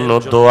জন্য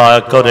দোয়া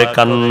করে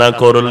কান্না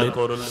করলে।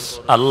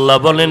 আল্লাহ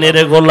বলেন,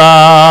 এরে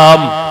গোলাম,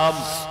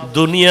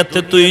 দুনিয়াতে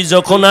তুই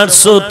যখন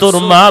আসছো, তোর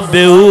মা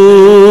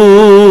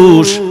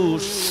বেহুশ,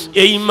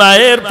 এই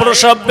মায়ের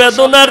প্রসব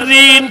বেদনার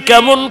ঋণ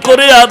কেমন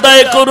করে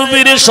আদায়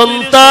করবি রে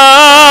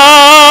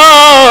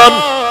সন্তান?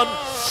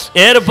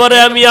 এরপরে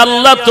আমি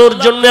আল্লাহ তোর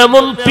জন্য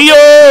এমন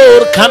পিওর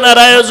খানার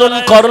আয়োজন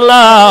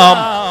করলাম,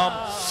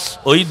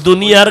 ওই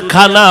দুনিয়ার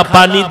খানা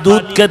পানি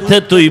দুধ খেতে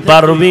তুই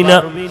পারবি না।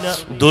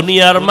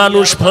 দুনিয়ার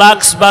মানুষ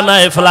ফ্লাক্স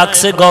বানায়,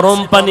 ফ্লাক্সে গরম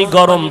পানি,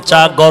 গরম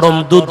চা, গরম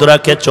দুধ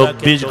রাখে,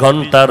 24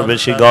 ঘন্টার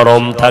বেশি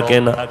গরম থাকে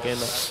না।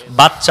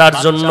 বাচ্চার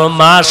জন্য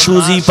মা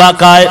সুজি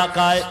পাকায়,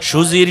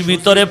 সুজির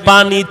ভিতরে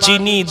পানি,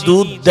 চিনি,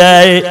 দুধ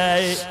দেয়।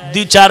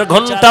 2-4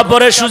 ঘন্টা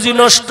পরে সুজি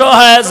নষ্ট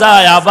হয়ে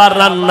যায়, আবার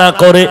রান্না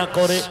করে।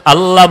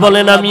 আল্লাহ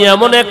বলেন, আমি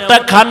এমন একটা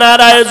খানার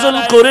আয়োজন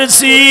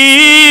করেছি,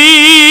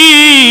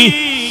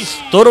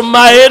 তোর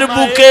মায়ের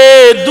বুকে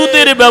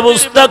দুধের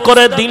ব্যবস্থা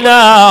করে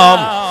দিলাম।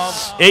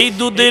 এই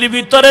দুধের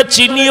ভিতরে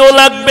চিনিও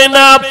লাগবে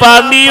না,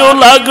 পানিও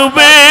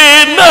লাগবে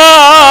না।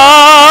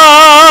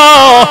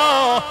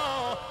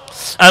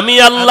 আমি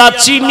আল্লাহ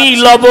চিনি,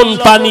 লবণ,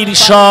 পানির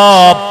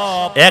সব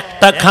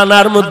একটা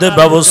খানার মধ্যে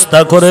ব্যবস্থা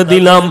করে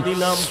দিলাম।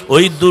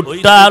 ওই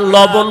দুধটা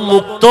লবণ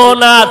মুক্ত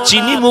না,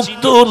 চিনি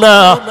মুক্ত না,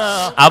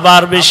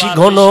 আবার বেশি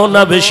ঘন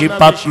না, বেশি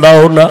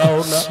পাতলাও না।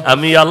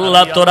 আমি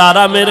আল্লাহ তোর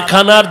আরামের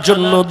খানার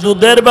জন্য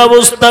দুধের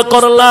ব্যবস্থা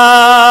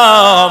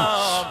করলাম।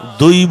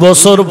 2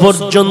 বছর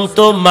পর্যন্ত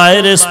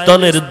মায়ের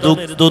স্তনের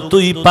দুগ্ধ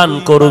তুই পান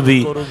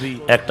করবি।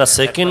 একটা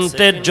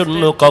সেকেন্ডের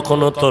জন্য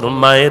কখনো তোর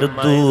মায়ের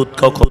দুধ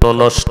কখনো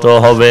নষ্ট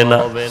হবে না।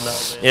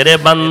 এরে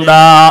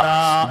বান্দা,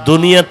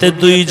 দুনিয়াতে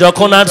তুই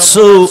যখন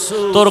আসছো,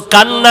 তোর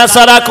কান্না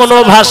ছাড়া কোনো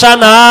ভাষা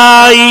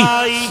নাই।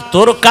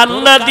 তোর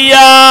কান্না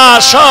দিয়া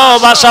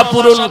সব আশা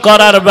পূরণ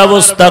করার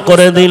ব্যবস্থা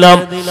করে দিলাম।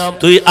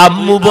 তুই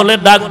আম্মু বলে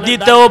ডাক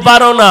দিতেও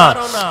পারো না,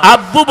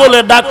 আব্বু বলে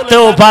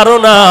ডাকতেও পারো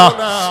না।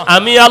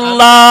 আমি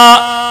আল্লাহ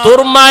তোর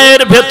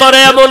মায়ের ভেতরে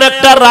এমন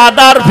একটা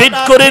রাডার ফিট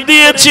করে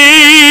দিয়েছি,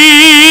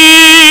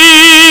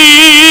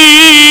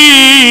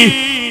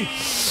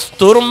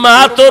 তোর মা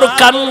তোর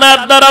কান্নার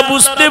দ্বারা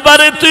বুঝতে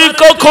পারে তুই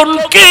কখন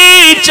কি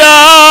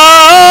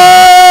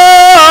চাও।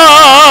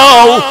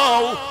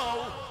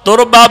 তোর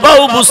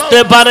বাবাও বুঝতে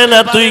পারে না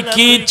তুই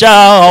কি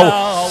চাও।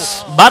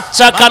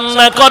 বাচ্চা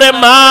কান্না করে,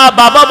 মা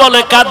বাবা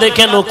বলে কাঁদে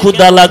কেন,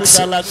 ক্ষুধা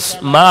লাগছে।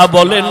 মা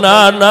বলে না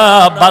না,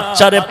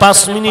 বাচ্চারে 5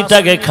 মিনিট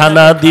আগে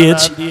খানা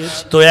দিয়েছি,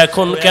 তো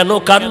এখন কেন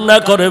কান্না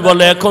করে?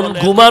 বলে এখন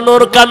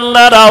ঘুমানোর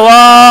কান্নার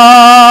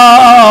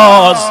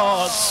আওয়াজ।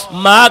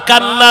 মা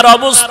কান্নার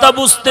অবস্থা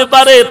বুঝতে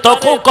পারে,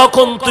 তখন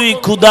কখন তুই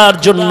ক্ষুধার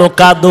জন্য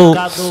কাঁদো,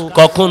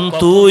 কখন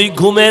তুই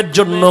ঘুমের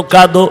জন্য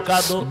কাঁদো।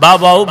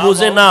 বাবাও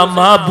বুঝে না,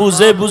 মা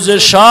বুঝে বুঝে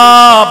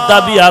সব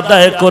দাবি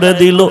আদায় করে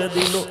দিল।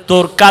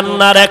 তোর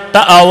কান্নার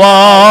একটা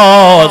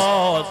আওয়াজ,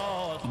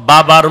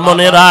 বাবার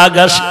মনে রাগ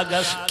আসে,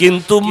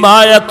 কিন্তু মা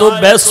এত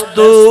ব্যস্ত,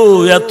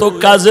 এত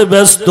কাজে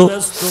ব্যস্ত,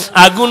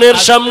 আগুনের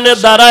সামনে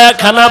দাঁড়ায়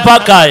খানা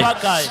পাকায়।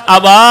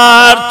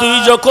 আবার তুই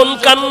যখন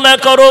কান্না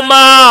করো,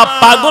 মা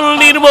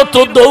পাগলনির মতো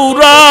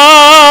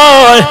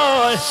দৌড়ায়।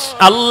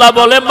 আল্লাহ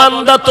বলে,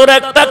 বান্দা তোর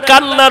একটা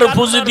কান্নার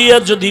পুঁজি দিয়ে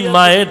যদি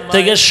মায়ের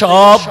থেকে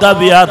সব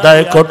দাবি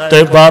আদায় করতে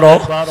পারো,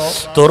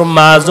 তোর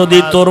মা যদি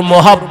তোর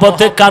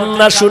মোহাব্বতে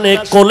কান্না শুনে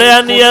কোলে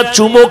আনিয়া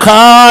চুমো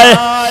খায়,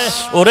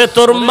 ওরে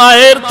তোর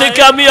মায়ের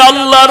থেকে আমি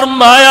আল্লাহর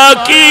মায়া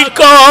কি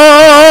কম।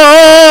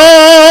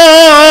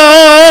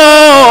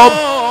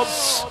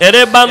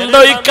 এরে বান্দা,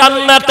 ওই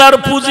কান্নাটার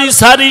পুঁজি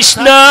ছাড়িস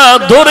না,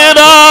 ধরে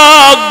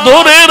রাখ,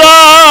 ধরে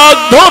রাখ,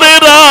 ধরে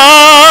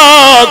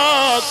রাখ।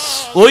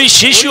 ওই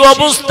শিশু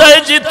অবস্থায়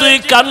যে তুই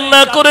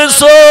কান্না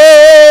করেছো,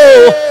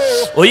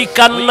 ওই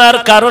কান্নার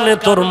কারণে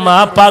তোর মা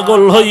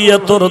পাগল হইয়া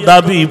তোর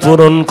দাবি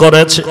পূরণ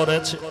করেছে।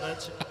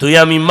 তুই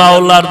আমি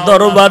মাওলার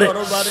দরবারে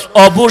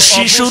অবশ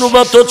শিশুর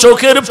মতো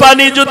চোখের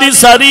পানি যদি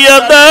ছাড়িয়া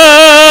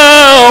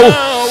দাও,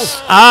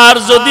 আর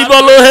যদি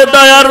বলো হে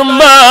দয়ার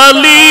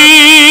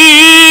মালিক,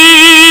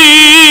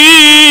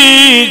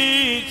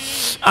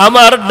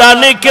 আমার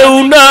ডানে কেউ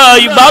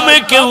নাই, বামে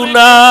কেউ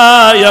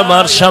নাই,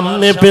 আমার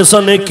সামনে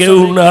পেছনে কেউ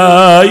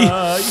নাই,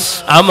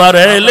 আমার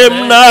ইলম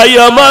নাই,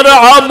 আমার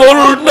আমল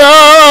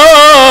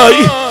নাই,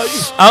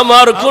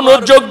 আমার কোনো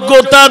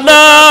যোগ্যতা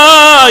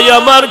নাই,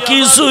 আমার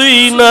কিছুই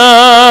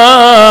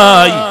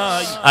নাই।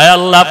 আয়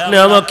আল্লাহ, আপনি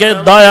আমাকে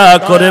দয়া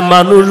করে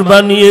মানুষ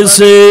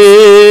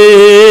বানিয়েছেন।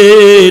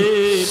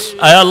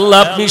 আয় আল্লাহ,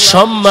 আপনি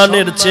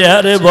সম্মানের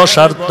চেয়ারে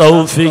বসার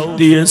তৌফিক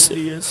দিয়েছেন।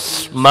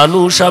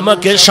 মানুষ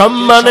আমাকে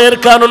সম্মানের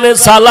কারণে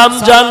সালাম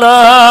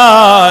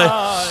জানায়।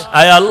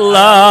 আয়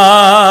আল্লাহ,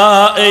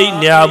 এই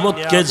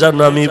নিয়ামতকে যেন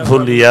আমি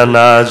ভুলিয়া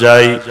না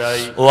যাই।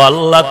 ও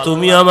আল্লাহ,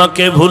 তুমি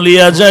আমাকে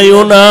ভুলিয়া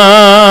যাইও না।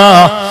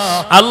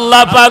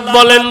 আল্লাহ পাক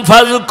বলেন,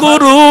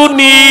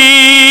 ফাজকুরুনি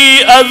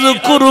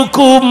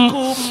আযকুরুকুম।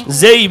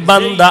 যেই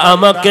বান্দা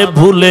আমাকে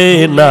ভুলে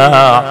না,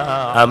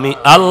 আমি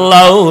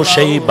আল্লাহ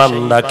সেই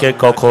বান্দাকে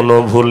কখনো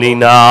ভুলি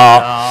না।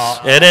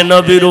 এরে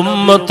নবীর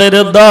উম্মতের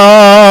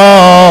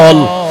দল,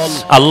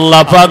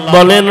 আল্লাহ পাক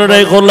বলেন,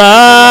 রে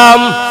গোলাম,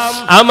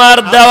 আমার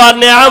দেওয়া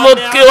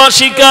নিয়ামতকে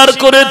অস্বীকার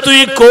করে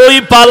তুই কই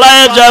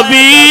পালায়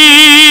যাবি?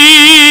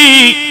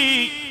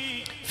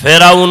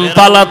 ফেরাউন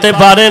পালাতে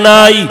পারে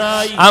নাই,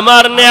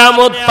 আমার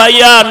নিয়ামত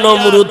পাইয়া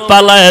নমরুদ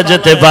পালায়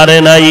যেতে পারে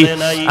নাই,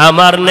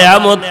 আমার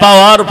নিয়ামত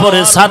পাওয়ার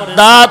পরে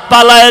সাদ্দাত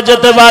পালায়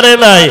যেতে পারে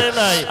নাই।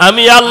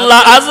 আমি আল্লাহ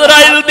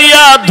আজরাইল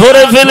দিয়া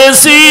ধরে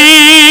ফেলেছি।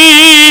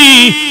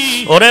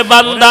 ওরে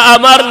বান্দা,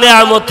 আমার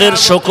নিয়ামতের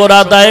শুকর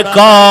আদায়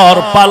কর,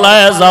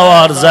 পালায়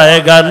যাওয়ার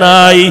জায়গা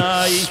নাই।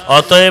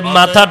 অতএব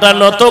মাথাটা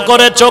নত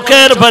করে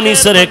চোখের পানি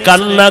ছেড়ে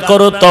কান্না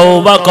করো,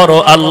 তওবা করো।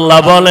 আল্লাহ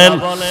বলেন,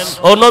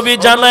 ও নবী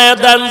জানায়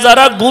দেন,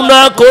 যারা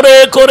গুনাহ করে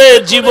করে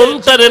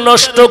জীবনটারে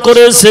নষ্ট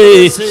করেছে,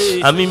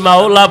 আমি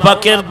মাওলা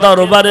পাকের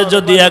দরবারে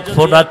যদি এক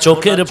ফোঁটা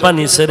চোখের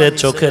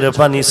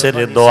পানি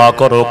ছেড়ে দোয়া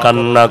করো,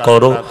 কান্না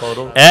করো,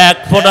 এক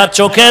ফোঁটা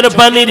চোখের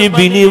পানির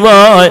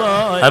বিনিময়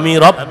আমি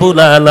রব্বুল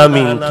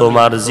আলামিন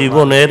তোমার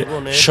জীবনের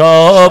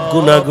সব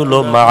গুনাহগুলো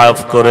মাফ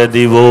করে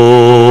দিব।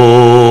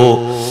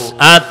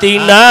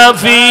 আতিনা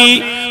ফি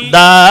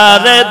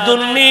দারে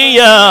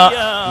দুনিয়া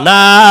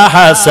না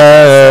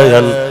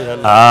হাসান,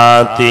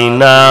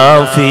 আতিনা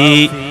ফি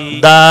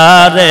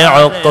দারে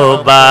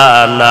উকবা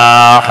না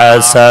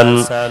হাসান,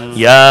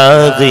 ইয়া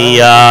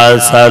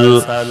গিয়াসাল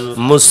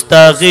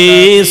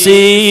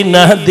মুস্তাগীসিন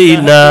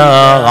হদিনা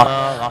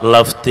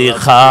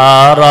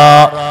লফতিখারা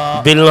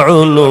বিল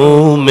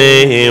উলুমে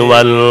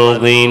ওয়াল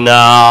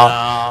গিনা।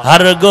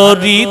 हर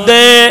गोरी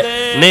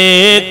देने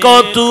को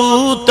तू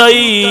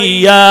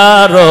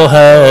तैयार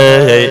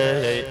है,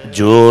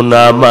 जो न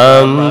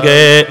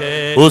मांगे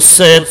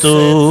उससे तू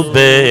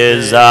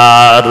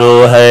बेजार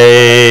है।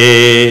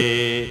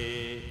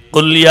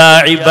 कुल या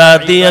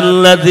इबादी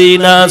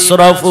अल्लज़ीना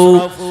असरफू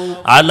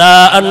अला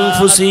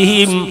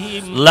अनफुसिहिम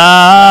ला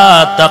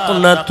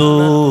तक़नतू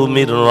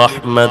मिर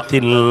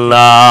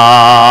रहमतिल्लाह।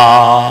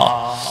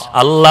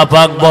 আল্লাহ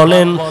পাক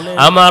বলেন,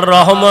 আমার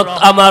রহমত,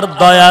 আমার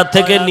দয়া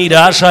থেকে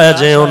নিরাশ হয়ে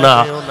যেও না।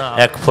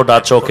 এক ফোঁটা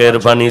চোখের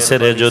পানি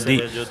ছেড়ে যদি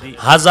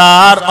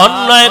হাজার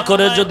অন্যায়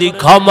করে যদি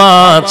ক্ষমা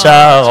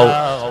চাও,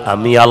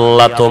 আমি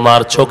আল্লাহ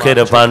তোমার চোখের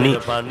পানি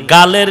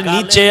গালের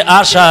নিচে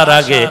আসার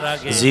আগে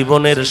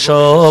জীবনের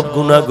সব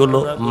গুনাহগুলো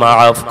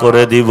মাফ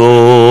করে দিব।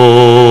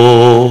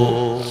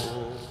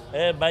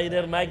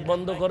 বাইরের মাইক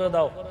বন্ধ করে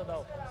দাও।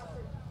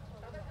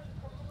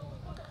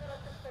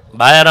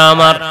 ভাইরা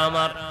আমার,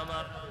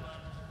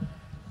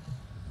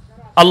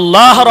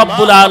 আল্লাহ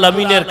রাব্বুল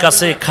আলামিনের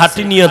কাছে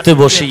খাঁটি নিয়তে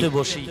বসি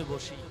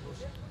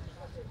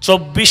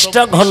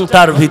 24টা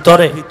ঘন্টার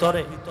ভিতরে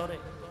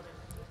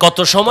কত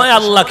সময়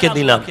আল্লাহকে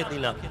দিলাম।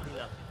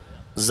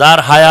 যার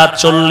হায়াত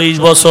 40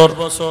 বছর,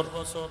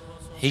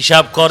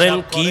 হিসাব করেন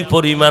কি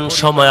পরিমাণ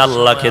সময়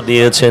আল্লাহকে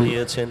দিয়েছেন।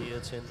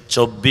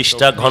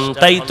 24টা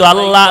ঘন্টাই তো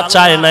আল্লাহ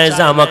চায় না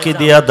যে আমাকে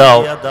দিয়া দাও,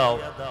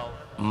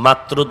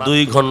 মাত্র 2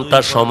 ঘন্টা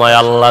সময়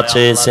আল্লাহ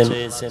চেয়েছেন।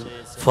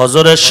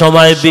 ফজরের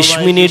সময় 20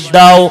 মিনিট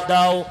দাও,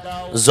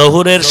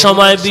 জোহরের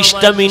সময়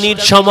 20টা মিনিট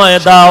সময়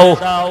দাও,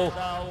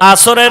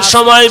 আসরের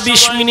সময়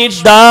 20 মিনিট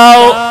দাও,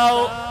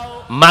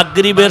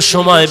 মাগরিবের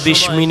সময়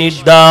 20 মিনিট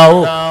দাও,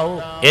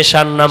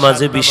 এশার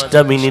নামাজে 20টা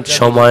মিনিট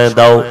সময়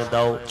দাও।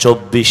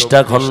 24টা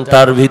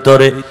ঘন্টার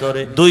ভিতরে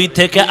 2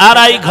 থেকে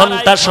 2.5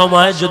 ঘন্টা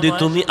সময় যদি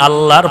তুমি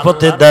আল্লাহর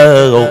পথে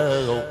দাও,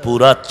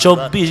 পুরা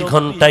 24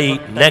 ঘন্টাই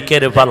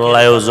নেকের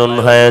পাল্লায় ওজন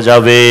হয়ে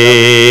যাবে।